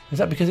Christmas. Is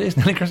that because it is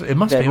nearly Christmas? It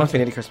must be. It must be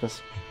nearly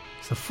Christmas.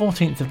 It's the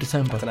 14th of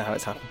December. I don't know how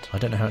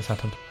it's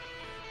happened.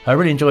 I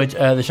really enjoyed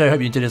the show.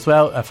 Hope you did as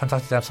well.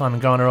 Fantastic to have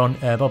Simon Garner on,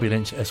 Bobby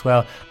Lynch as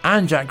well,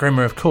 and Jack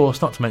Grimmer, of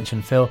course, not to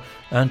mention Phil,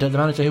 and the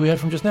manager who we heard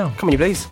from just now. Come on, you please.